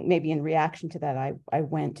I think maybe in reaction to that, I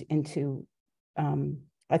went into,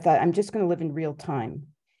 I thought, I'm just going to live in real time.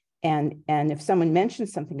 And if someone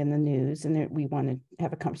mentions something in the news and we want to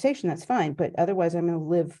have a conversation, that's fine. But otherwise, I'm going to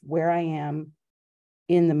live where I am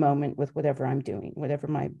in the moment with whatever I'm doing, whatever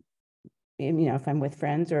if I'm with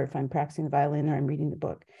friends or if I'm practicing the violin or I'm reading the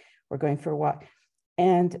book or going for a walk.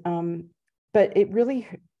 And, but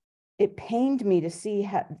it pained me to see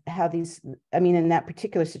how these, in that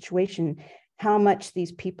particular situation, how much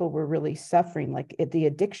these people were really suffering. Like the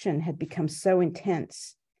addiction had become so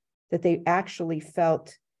intense that they actually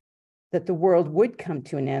felt that the world would come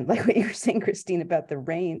to an end, like what you were saying, Christine, about the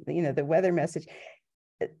rain, the weather message.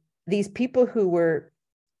 These people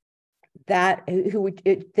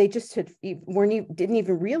they just didn't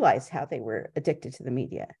even realize how they were addicted to the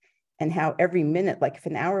media, and how every minute, like if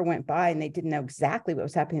an hour went by and they didn't know exactly what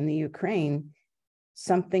was happening in the Ukraine,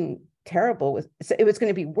 something terrible it was going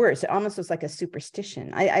to be worse. It almost was like a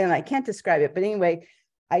superstition. I can't describe it, but anyway,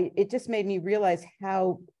 it just made me realize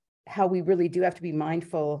how we really do have to be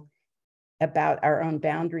mindful about our own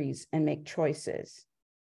boundaries and make choices.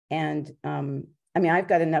 And I've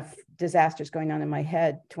got enough disasters going on in my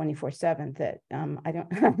head 24/7 that I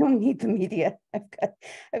don't need the media.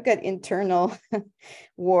 I've got internal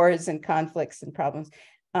wars and conflicts and problems.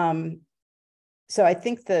 So I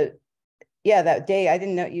think that day, I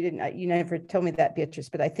didn't know, you never told me that, Beatrice,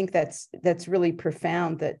 but I think that's really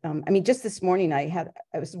profound. That just this morning I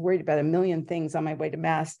was worried about a million things on my way to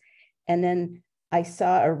mass, and then I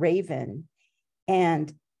saw a raven,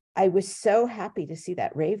 and I was so happy to see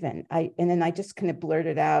that raven. And then I just kind of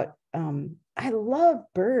blurted out, I love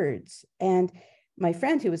birds. And my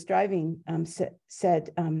friend who was driving said,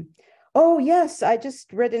 oh yes, I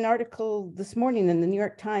just read an article this morning in the New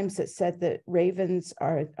York Times that said that ravens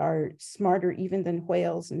are smarter even than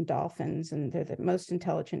whales and dolphins, and they're the most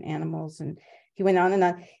intelligent animals. And he went on.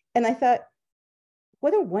 And I thought,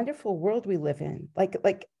 what a wonderful world we live in.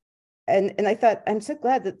 And I thought, I'm so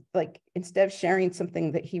glad that instead of sharing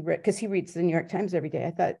something that he read, because he reads the New York Times every day,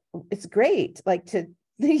 I thought it's great.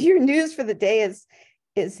 Your news for the day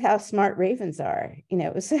is how smart ravens are.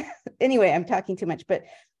 It was anyway, I'm talking too much, but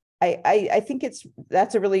I think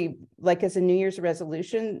that's a really, as a New Year's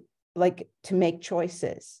resolution, to make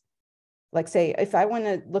choices. Say, if I want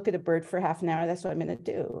to look at a bird for half an hour, that's what I'm going to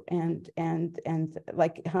do. And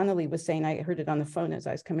like Hanali was saying, I heard it on the phone as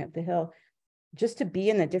I was coming up the hill, just to be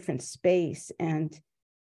in a different space and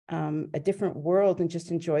a different world and just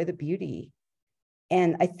enjoy the beauty.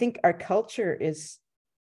 And I think our culture is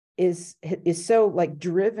so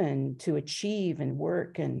driven to achieve and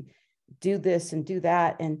work and do this and do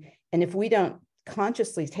that. And if we don't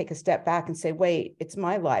consciously take a step back and say, wait, it's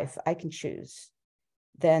my life, I can choose,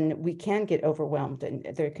 then we can get overwhelmed and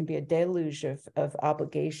there can be a deluge of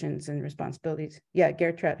obligations and responsibilities. Yeah,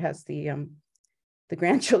 Gertrude has the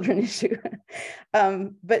grandchildren issue.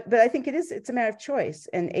 But I think it's a matter of choice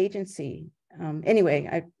and agency.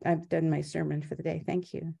 Anyway, I've done my sermon for the day.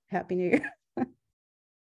 Thank you. Happy New Year.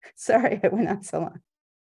 Sorry, I went on so long.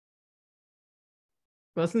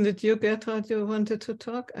 Wasn't it you, Gertrud, you wanted to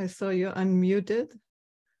talk? I saw you unmuted.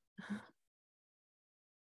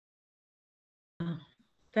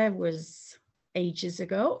 That was ages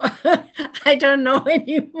ago. I don't know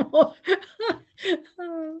anymore.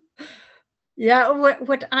 Yeah,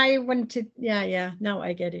 what I wanted, yeah, now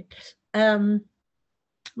I get it.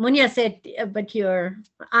 Monia said, but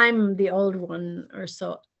I'm the old one or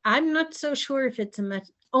so. I'm not so sure if it's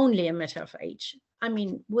only a matter of age. I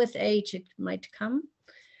mean, with age, it might come,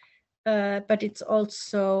 but it's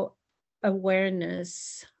also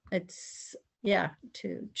awareness. It's, yeah,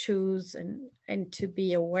 to choose and to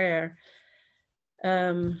be aware.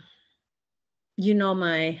 You know,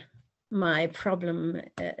 my problem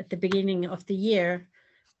at the beginning of the year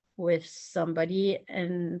with somebody,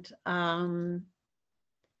 and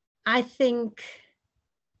I think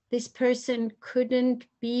this person couldn't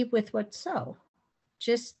be with what's so.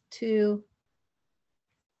 Just to,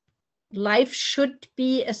 life should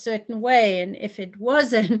be a certain way, and if it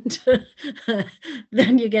wasn't,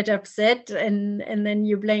 then you get upset, and then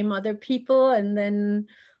you blame other people, and then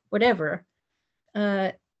whatever.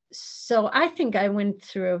 So I think I went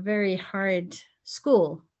through a very hard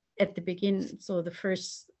school at the beginning. So the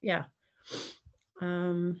first,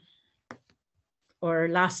 or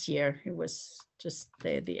last year, it was just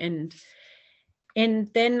the end. And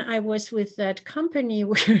then I was with that company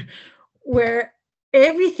where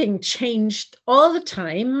everything changed all the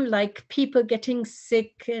time, like people getting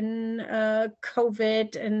sick and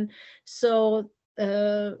COVID. And so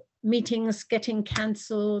meetings getting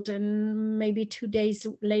canceled, and maybe 2 days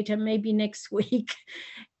later, maybe next week.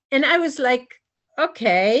 And I was like,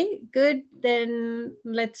 okay, good, then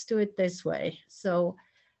let's do it this way. So,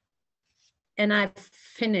 and I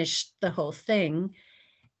finished the whole thing.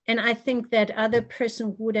 And I think that other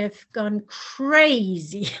person would have gone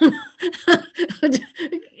crazy.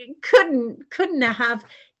 couldn't have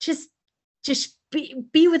just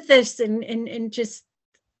be with this and just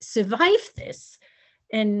survive this.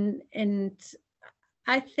 And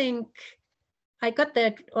I think I got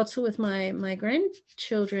that also with my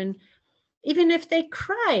grandchildren. Even if they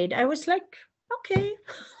cried, I was like, okay.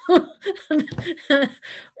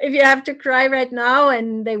 If you have to cry right now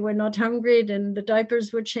and they were not hungry and the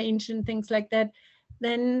diapers were changed and things like that,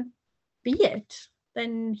 then be it.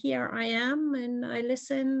 Then here I am, and I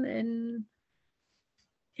listen,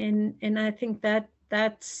 and I think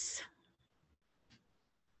that's,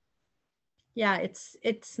 yeah,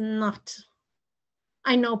 it's not,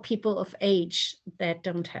 I know people of age that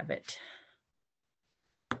don't have it.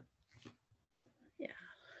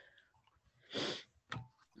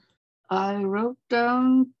 I wrote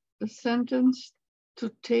down a sentence: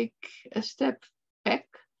 to take a step back,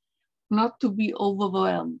 not to be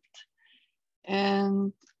overwhelmed.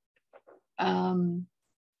 And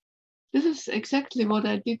this is exactly what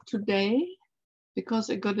I did today, because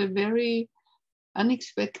I got a very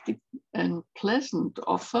unexpected and pleasant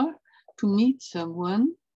offer to meet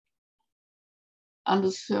someone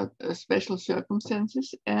under special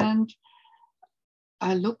circumstances. And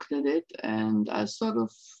I looked at it and I sort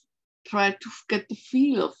of tried to get the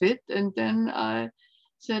feel of it. And then I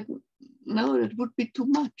said, no, it would be too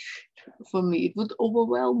much for me. It would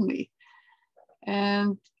overwhelm me.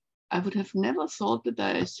 And I would have never thought that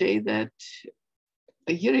I say that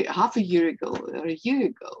half a year ago or a year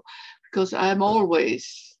ago, because I'm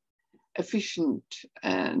always efficient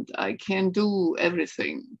and I can do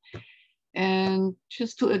everything. And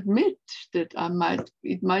just to admit that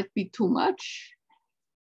it might be too much,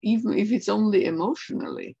 even if it's only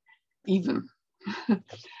emotionally, even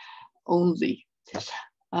only.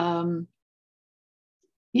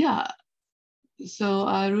 Yeah, so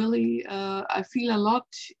I really, I feel a lot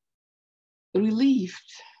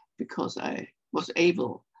relieved because I was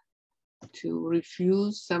able to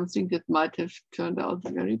refuse something that might have turned out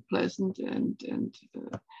very pleasant, and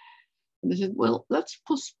they said, well, let's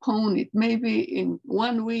postpone it, maybe in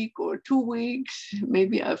 1 week or 2 weeks,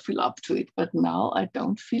 maybe I feel up to it, but now I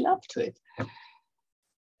don't feel up to it.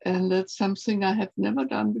 And that's something I have never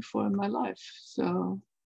done before in my life. So,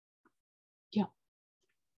 yeah.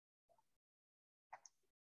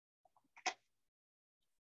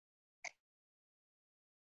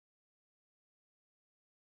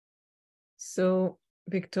 So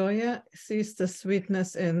Victoria sees the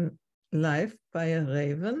sweetness in life by a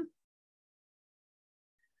raven.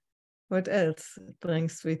 What else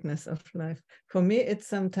brings sweetness of life? For me, it's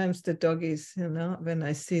sometimes the doggies, you know, when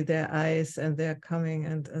I see their eyes and they're coming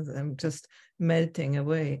and I'm just melting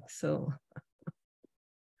away. So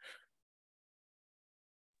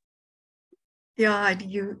Yeah,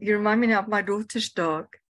 you remind me of my daughter's dog.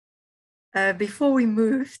 Before we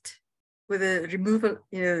moved with a removal,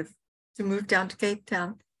 to move down to Cape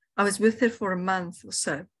Town, I was with her for a month or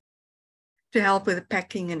so to help with the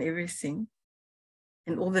packing and everything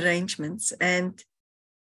and all the arrangements. And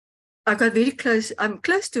I got very close. I'm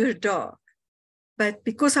close to her dog, but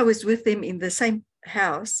because I was with them in the same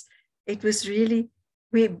house, it was really,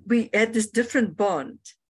 we had this different bond.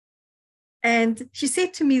 And she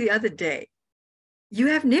said to me the other day,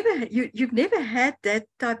 you've never had that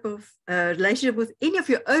type of relationship with any of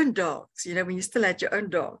your own dogs, when you still had your own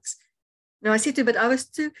dogs. Now I said to her, but I was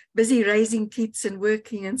too busy raising kids and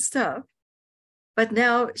working and stuff. But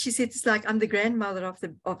now she said, it's like I'm the grandmother of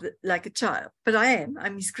the like a child, but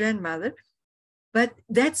I'm his grandmother. But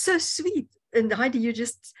that's so sweet. And Heidi, you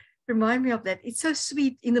just remind me of that. It's so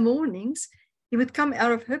sweet. In the mornings, he would come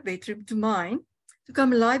out of her bedroom to mine to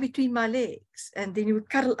come lie between my legs, and then he would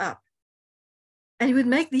cuddle up. And he would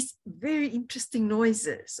make these very interesting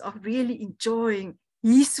noises of really enjoying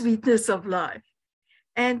the sweetness of life.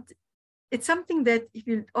 And it's something that if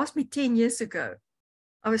you asked me 10 years ago,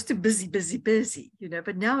 I was too busy,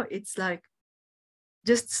 but now it's like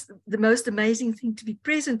just the most amazing thing to be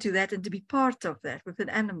present to that and to be part of that with an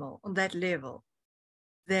animal on that level.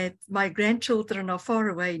 That my grandchildren are far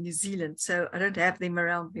away in New Zealand, so I don't have them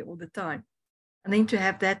around me all the time. And then to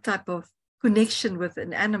have that type of connection with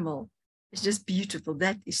an animal is just beautiful.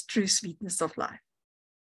 That is true sweetness of life.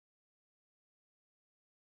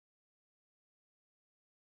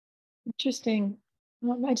 Interesting.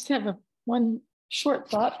 I just have one short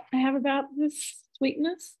thought I have about this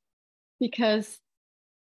sweetness, because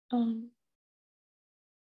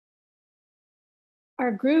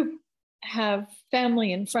our group have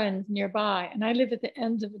family and friends nearby, and I live at the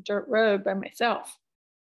end of a dirt road by myself.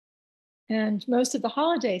 And most of the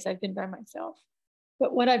holidays I've been by myself.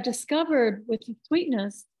 But what I've discovered with the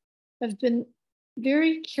sweetness, I've been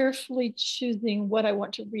very carefully choosing what I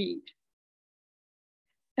want to read.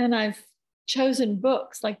 And I've chosen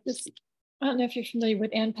books like this. I don't know if you're familiar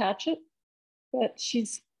with Ann Patchett, but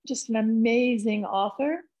she's just an amazing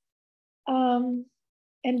author and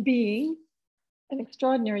being, an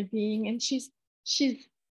extraordinary being. And she's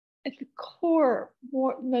at the core,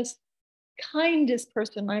 most kindest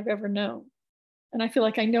person I've ever known. And I feel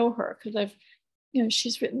like I know her because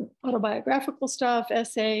she's written autobiographical stuff,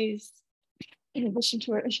 essays, in addition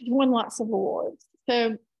to her, she's won lots of awards.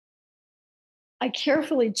 So I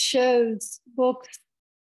carefully chose books,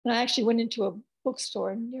 and I actually went into a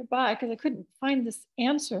bookstore nearby because I couldn't find this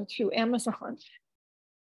answer through Amazon.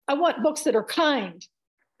 I want books that are kind.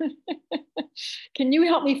 Can you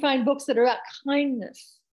help me find books that are about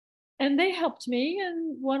kindness? And they helped me,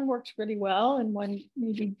 and one worked really well and one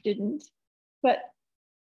maybe didn't. But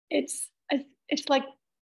it's like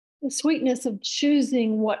the sweetness of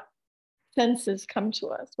choosing what senses come to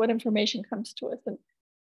us, what information comes to us. And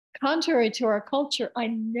contrary to our culture, I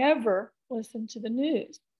never listen to the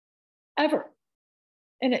news, ever.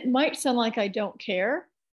 And it might sound like I don't care.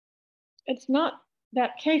 It's not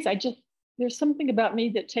that case. There's something about me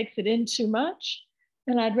that takes it in too much,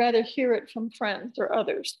 and I'd rather hear it from friends or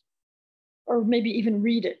others, or maybe even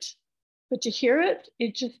read it. But to hear it,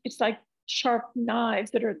 it's like sharp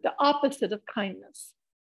knives that are the opposite of kindness.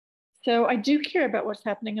 So I do care about what's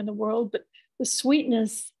happening in the world, but the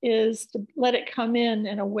sweetness is to let it come in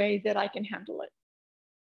a way that I can handle it.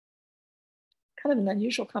 Kind of an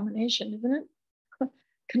unusual combination, isn't it?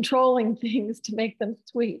 Controlling things to make them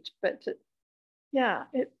sweet, but yeah,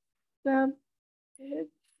 it's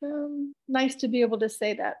nice to be able to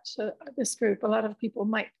say that to this group. A lot of people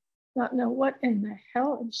might not know what in the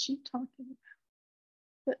hell is she talking about,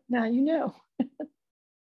 but now you know.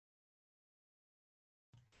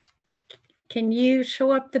 Can you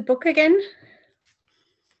show up the book again? Of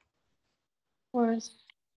course.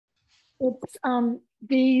 It's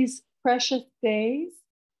These Precious Days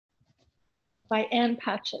by Ann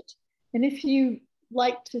Patchett. And if you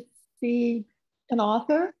like to see an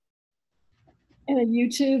author and a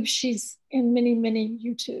YouTube, she's in many, many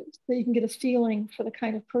YouTubes, so you can get a feeling for the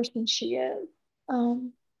kind of person she is.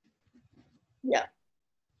 Yeah.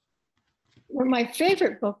 One of my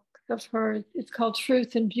favorite books of hers is called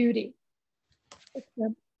Truth and Beauty. It's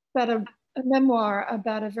about a memoir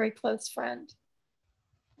about a very close friend.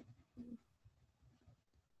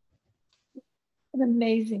 An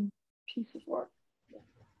amazing piece of work.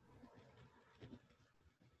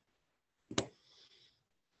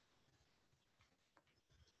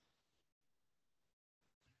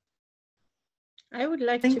 I would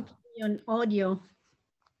like to be on audio.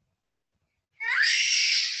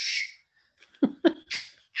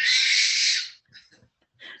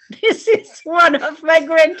 This is is one of my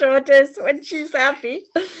granddaughters when she's happy.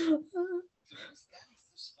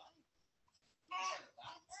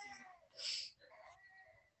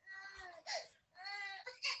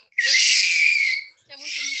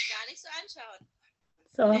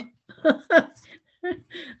 So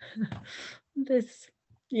this,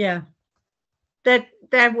 yeah, that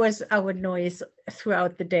was our noise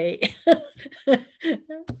throughout the day.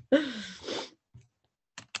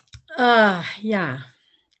 Yeah,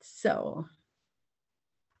 so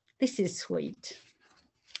this is sweet.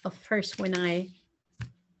 First, when I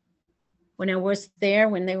was there,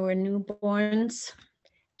 when they were newborns,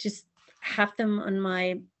 just have them on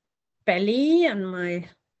my belly, on my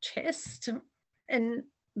chest, and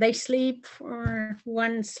they sleep for,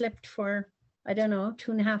 one slept for, I don't know,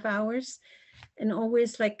 2.5 hours, and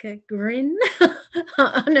always like a grin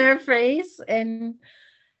on her face, and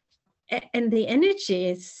the energy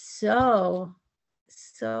is so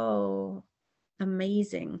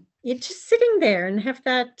amazing. You're just sitting there and have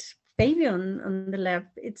that baby on the lap.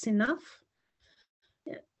 It's enough.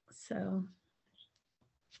 Yeah. So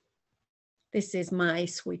this is my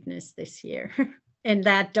sweetness this year, and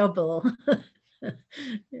that double.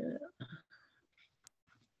 Yeah.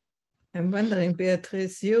 I'm wondering,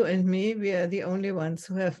 Beatrice, you and me, we are the only ones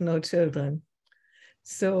who have no children.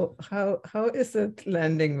 So how is it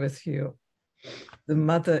landing with you? The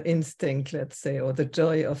mother instinct, let's say, or the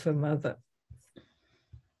joy of a mother.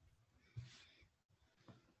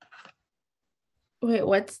 Wait,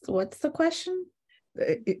 what's the question?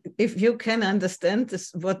 If you can understand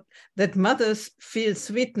this, that mothers feel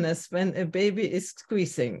sweetness when a baby is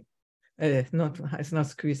squeezing. It's not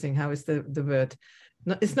squeezing. How is the word?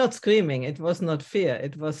 No, it's not screaming. It was not fear.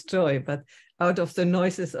 It was joy. But out of the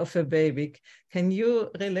noises of a baby, can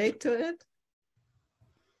you relate to it?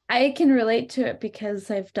 I can relate to it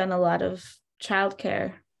because I've done a lot of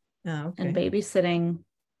childcare and babysitting,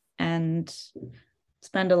 and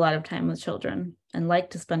spend a lot of time with children, and like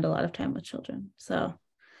to spend a lot of time with children. So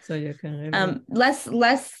you can relate.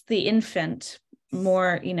 less the infant,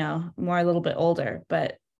 more, more a little bit older,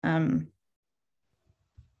 but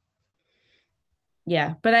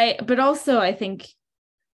yeah, but also I think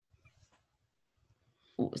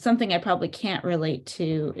something I probably can't relate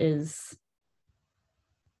to is,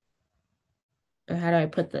 or how do I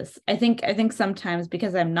put this? I think sometimes,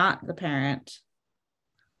 because I'm not the parent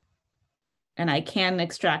and I can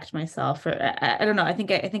extract myself, or I don't know, I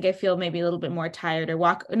think I feel maybe a little bit more tired,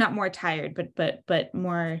 or not more tired, but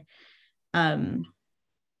more a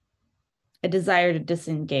desire to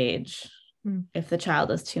disengage if the child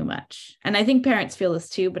is too much. And I think parents feel this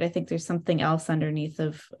too, but I think there's something else underneath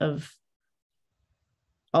of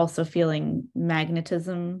also feeling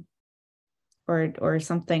magnetism or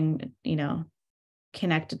something,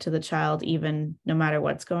 connected to the child, even no matter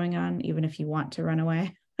what's going on, even if you want to run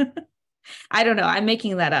away. I don't know. I'm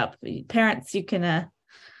making that up. Parents, you can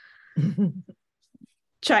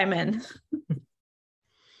chime in.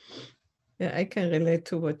 Yeah, I can relate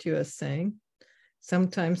to what you are saying.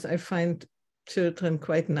 Sometimes I find children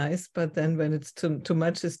quite nice, but then when it's too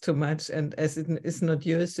much is too much, and as it is not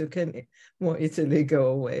yours, you can more easily go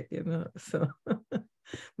away. So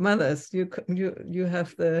mothers, you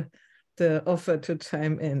have the offer to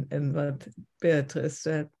chime in what Beatrice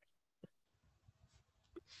said.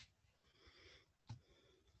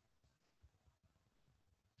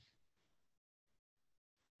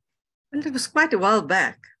 Well, it was quite a while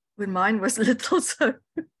back when mine was little, so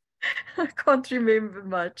I can't remember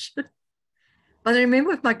much. But I remember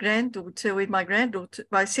with my granddaughter,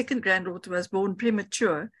 my second granddaughter was born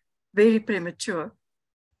premature, very premature.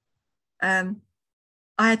 I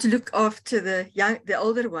had to look after the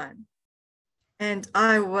older one. And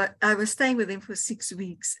I was staying with him for 6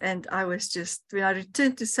 weeks. And I was just, when I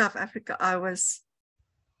returned to South Africa, I was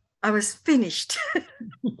finished.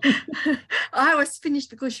 I was finished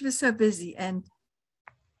because she was so busy, and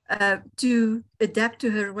to adapt to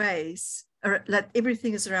her ways, or like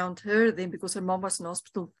everything is around her then, because her mom was in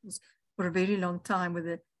hospital for a very long time with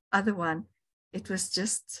the other one. It was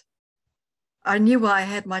just, I knew why I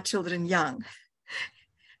had my children young.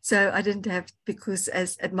 So I didn't have, because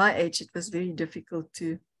at my age, it was very difficult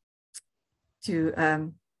to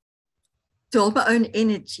hold my own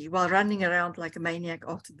energy while running around like a maniac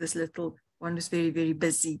after this little one who's very, very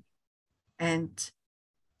busy. And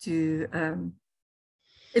it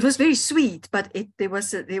was very sweet, but there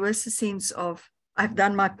was a sense of, I've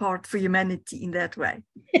done my part for humanity in that way.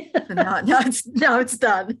 So now it's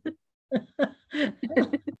done.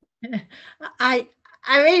 I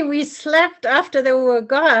mean, we slept after they were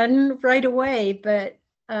gone right away, but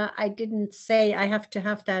I didn't say I have to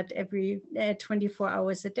have that every 24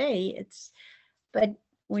 hours a day. But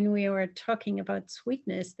when we were talking about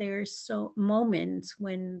sweetness, there are so moments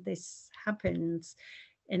when this happens,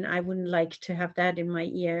 and I wouldn't like to have that in my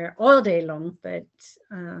ear all day long. But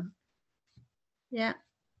yeah,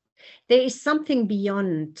 there is something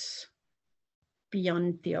beyond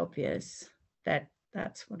the obvious.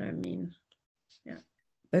 That's what I mean. Yeah.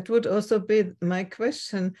 That would also be my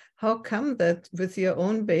question. How come that with your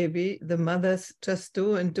own baby, the mothers just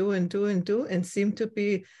do and do and do and do and seem to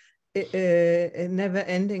be a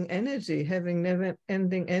never-ending energy, having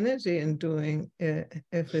never-ending energy in doing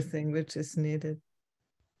everything which is needed?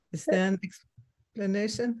 Is there an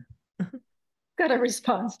explanation? Got a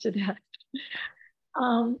response to that.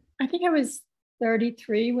 I think I was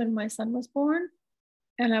 33 when my son was born,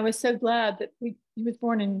 and I was so glad that he was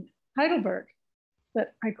born in Heidelberg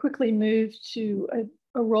that I quickly moved to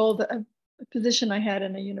a role, a position I had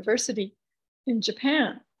in a university in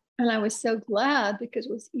Japan. And I was so glad because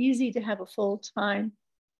it was easy to have a full-time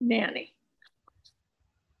nanny.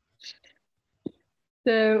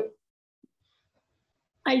 So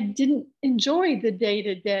I didn't enjoy the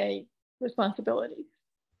day-to-day responsibilities,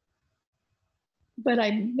 but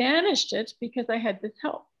I managed it because I had this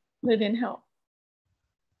help, live-in help,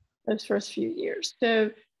 those first few years.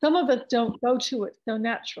 So some of us don't go to it so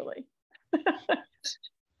naturally.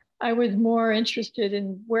 I was more interested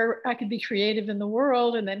in where I could be creative in the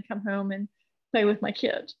world and then come home and play with my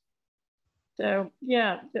kid. So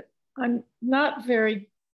yeah, I'm not very,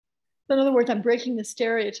 in other words, I'm breaking the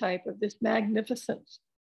stereotype of this magnificent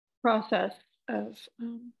process of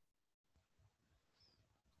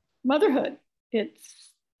motherhood. It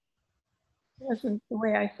wasn't the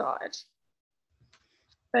way I saw it.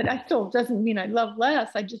 But I still doesn't mean I love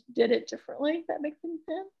less. I just did it differently. If that makes any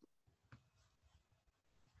sense.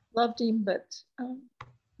 Loved him, but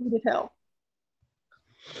needed help.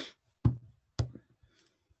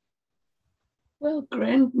 Well,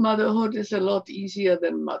 grandmotherhood is a lot easier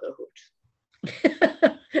than motherhood.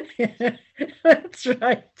 That's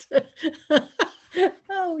right.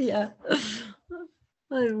 Oh yeah,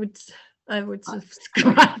 I would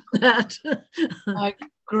subscribe that. My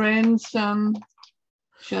grandson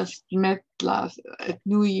just met at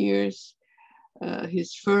New Year's,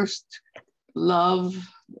 his first love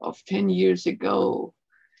of 10 years ago.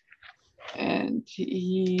 And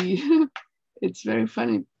it's very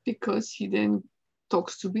funny because he then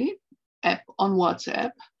talks to me on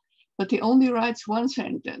WhatsApp, but he only writes one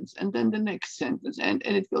sentence and then the next sentence. And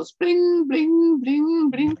it goes bling, bling, bling,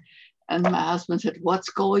 bling. And my husband said, what's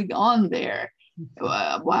going on there?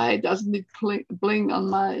 Why doesn't it bling on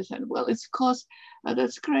my? I said, well, it's because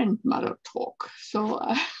that's grandmother talk. So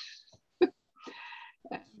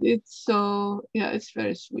it's so, yeah, it's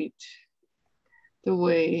very sweet the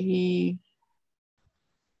way he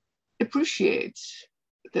appreciates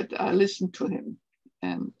that I listen to him.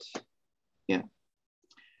 And yeah,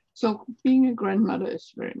 so being a grandmother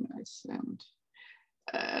is very nice. And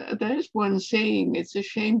there is one saying, it's a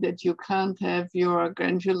shame that you can't have your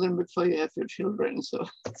grandchildren before you have your children. So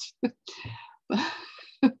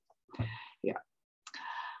yeah.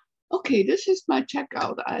 Okay, this is my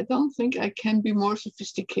checkout. I don't think I can be more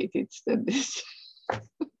sophisticated than this.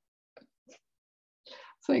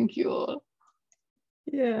 Thank you all.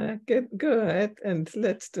 Yeah, go ahead and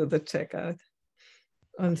let's do the checkout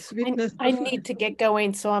on sweetness. I need to get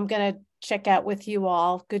going, so I'm going to check out with you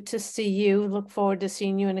all. Good to see you. Look forward to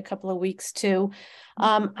seeing you in a couple of weeks too.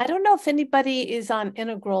 I don't know if anybody is on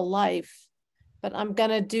Integral Life, but I'm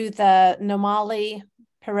going to do the Nomali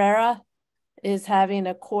Pereira is having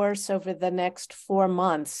a course over the next 4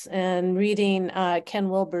 months and reading Ken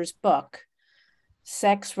Wilber's book,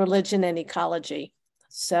 Sex, Religion, and Ecology.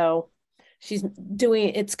 So she's doing,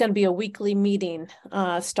 it's going to be a weekly meeting,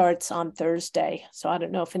 starts on Thursday. So I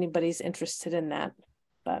don't know if anybody's interested in that,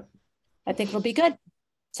 but I think it'll be good.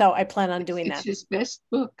 So I plan on doing that. It's his best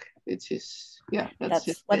book. It's his, yeah, that's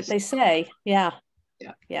what best. they say. Yeah.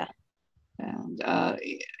 Yeah. Yeah. And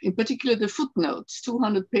in particular, the footnotes,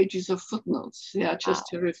 200 pages of footnotes. Yeah, just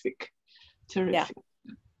wow. Terrific. Terrific. Yeah.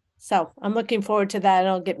 So I'm looking forward to that.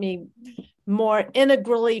 It'll get me more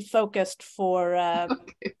integrally focused for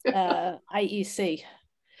IEC.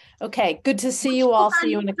 Okay, good to see you all. See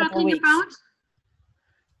you in a couple of weeks. About?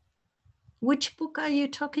 Which book are you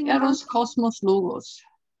talking about? Eros, Cosmos, Logos.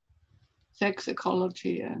 Sex,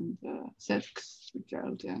 Ecology, and Sex,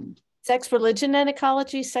 and Sex, Religion, and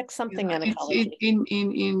Ecology. Sex, something, yeah, and Ecology. In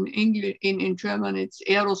English, in German, it's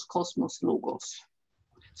Eros, Cosmos, Logos.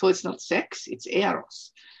 So it's not sex, it's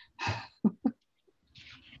Eros.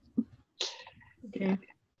 Okay.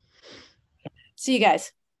 See you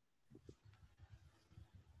guys.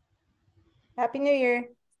 Happy New Year.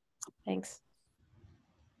 Thanks.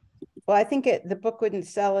 Well, I think the book wouldn't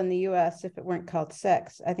sell in the US if it weren't called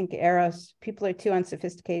Sex. I think Eros, people are too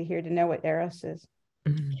unsophisticated here to know what Eros is.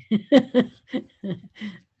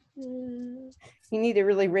 You need a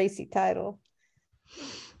really racy title.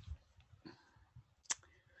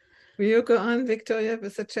 Will you go on, Victoria,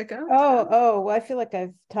 with the checkout? Oh, well, I feel like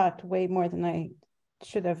I've talked way more than I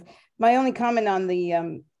should have. My only comment on the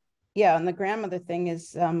on the grandmother thing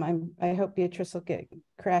is I hope Beatrice will get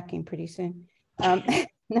cracking pretty soon.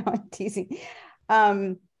 No, I'm teasing.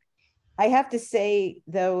 I have to say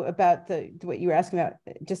though about what you were asking about,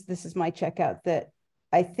 just this is my checkout, that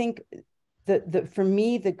I think for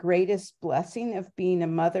me the greatest blessing of being a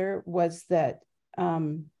mother was that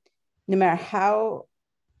no matter how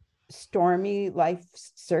stormy life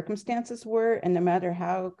circumstances were, and no matter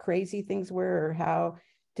how crazy things were or how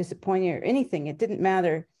disappointing or anything, it didn't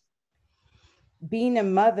matter. Being a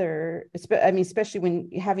mother, I mean, especially when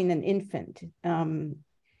having an infant, now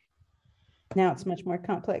it's much more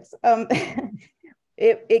complex.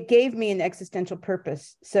 It gave me an existential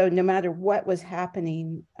purpose. So no matter what was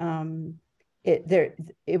happening, that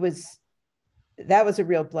was a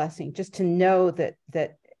real blessing, just to know that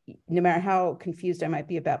no matter how confused I might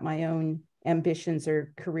be about my own ambitions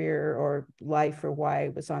or career or life or why I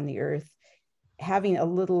was on the earth, having a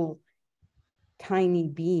little tiny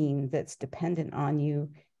being that's dependent on you,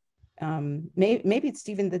 maybe it's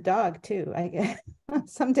even the dog too.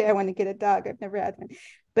 Someday I want to get a dog. I've never had one,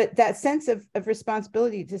 but that sense of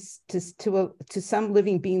responsibility to some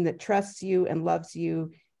living being that trusts you and loves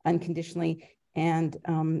you unconditionally and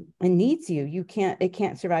needs you. It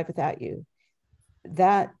can't survive without you.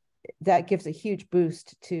 That gives a huge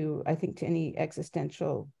boost to, I think, to any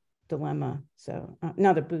existential dilemma. So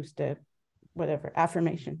not a boost, whatever,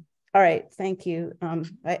 affirmation. All right, thank you.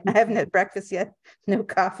 I haven't had breakfast yet, no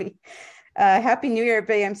coffee. Happy New Year,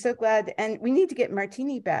 everybody. I'm so glad. And we need to get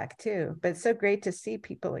Martini back too, but it's so great to see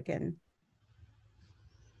people again.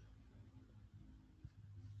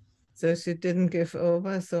 So she didn't give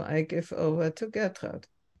over, so I give over to Gertraud.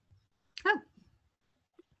 Oh.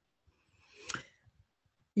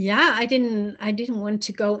 Yeah, I didn't want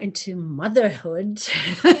to go into motherhood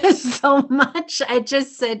so much. I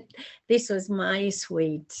just said this was my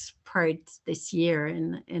sweet part this year,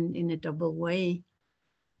 and in a double way.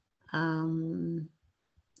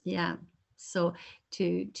 Yeah, so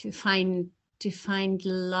to find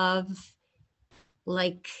love,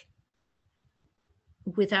 like,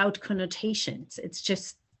 without connotations. It's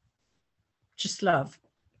just love,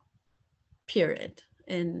 period,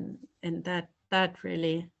 and that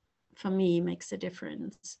really, for me, makes a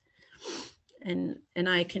difference. And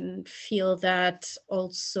I can feel that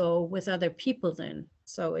also with other people then.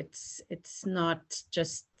 So it's not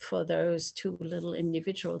just for those two little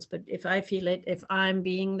individuals, but if I feel it, if I'm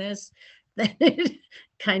being this, then it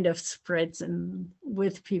kind of spreads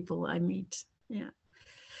with people I meet. Yeah.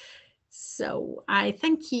 So I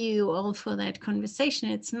thank you all for that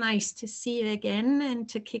conversation. It's nice to see you again and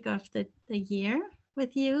to kick off the year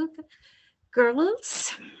with you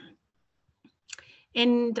girls.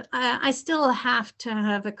 And I still have to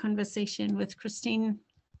have a conversation with Christine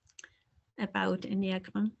about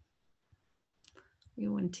Enneagram. We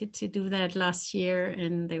wanted to do that last year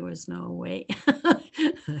and there was no way.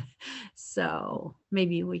 So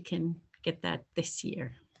maybe we can get that this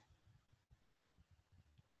year.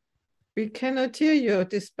 We cannot hear you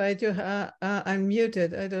despite you are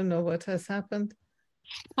unmuted. I don't know what has happened.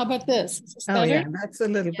 How about this? Is this Oh, better? yeah, that's a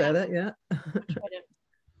little better, yeah.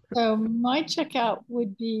 So my checkout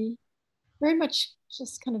would be very much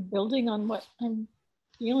just kind of building on what I'm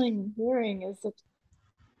feeling and hearing, is that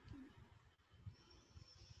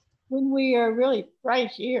when we are really right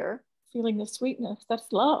here, feeling the sweetness,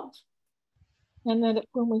 that's love. And that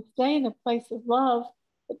when we stay in a place of love,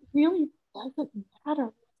 it really doesn't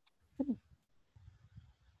matter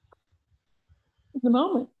in the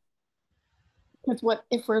moment. Because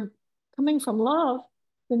if we're coming from love,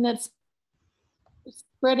 then that's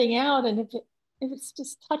spreading out, and if it's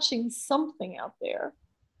just touching something out there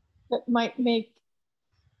that might make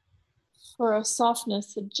for a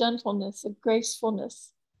softness, a gentleness, a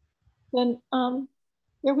gracefulness, then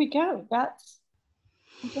there we go. I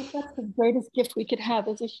guess that's the greatest gift we could have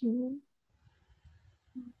as a human.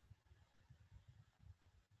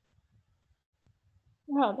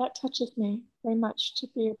 Wow, that touches me very much to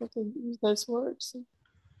be able to use those words. I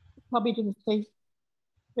probably didn't say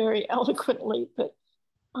very eloquently, but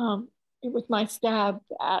it was my stab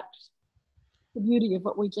at the beauty of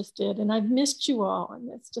what we just did. And I've missed you all, and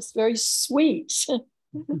it's just very sweet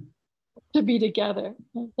to be together.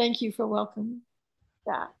 And thank you for welcoming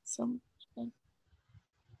that so much. Thank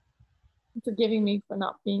and forgiving me for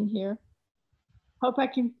not being here. Hope I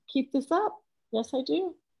can keep this up. Yes, I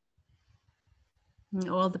do.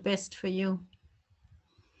 All the best for you,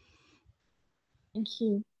 Thank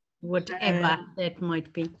you. whatever that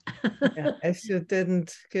might be. Yeah, as you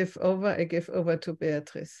didn't give over, I give over to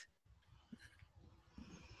Beatrice.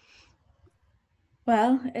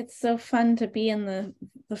 Well, it's so fun to be in the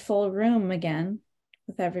full room again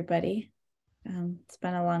with everybody. It's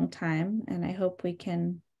been a long time, and I hope we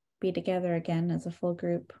can be together again as a full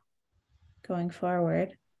group going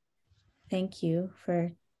forward. Thank you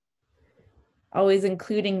for always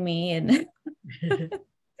including me, and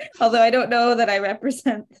although I don't know that I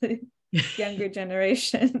represent the younger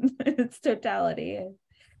generation in its totality.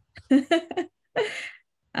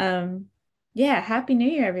 Yeah, Happy New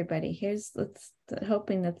Year, everybody. Let's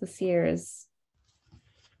hoping that this year is,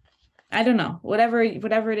 I don't know, whatever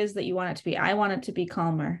it is that you want it to be. I want it to be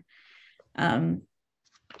calmer. And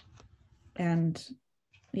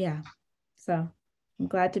yeah, so I'm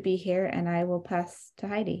glad to be here, and I will pass to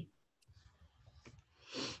Heidi.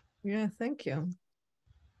 Yeah, thank you.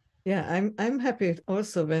 Yeah, I'm happy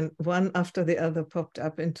also when one after the other popped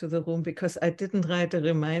up into the room, because I didn't write a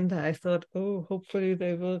reminder. I thought, oh, hopefully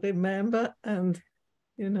they will remember. And,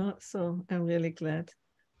 so I'm really glad.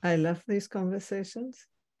 I love these conversations.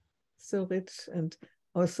 So rich, and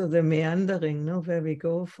also the meandering, where we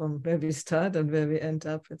go from where we start and where we end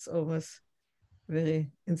up. It's always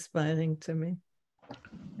very inspiring to me.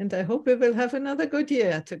 And I hope we will have another good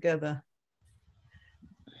year together.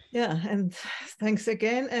 Yeah, and thanks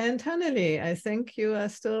again. And Hanneli, I think you are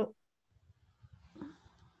still.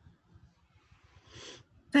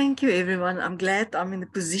 Thank you, everyone. I'm glad I'm in the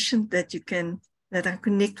position that I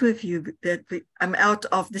connect with you, I'm out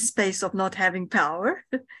of the space of not having power,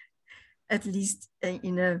 at least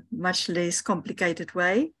in a much less complicated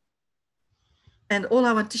way. And all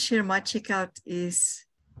I want to share my checkout is,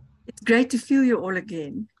 it's great to feel you all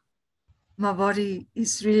again. My body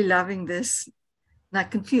is really loving this. And I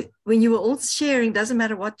can feel, when you were all sharing, doesn't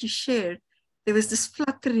matter what you shared, there was this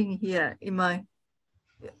fluttering here in my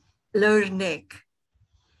lower neck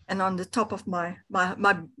and on the top of my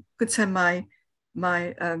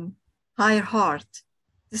higher heart,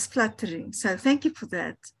 this fluttering. So thank you for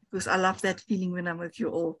that, because I love that feeling when I'm with you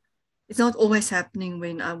all. It's not always happening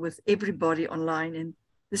when I'm with everybody online, and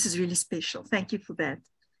this is really special. Thank you for that.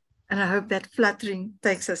 And I hope that fluttering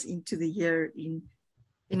takes us into the year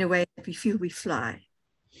in a way that we feel we fly,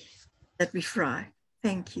 that we fly.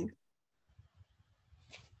 Thank you.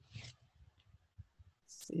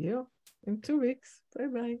 See you in 2 weeks.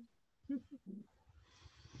 Bye-bye.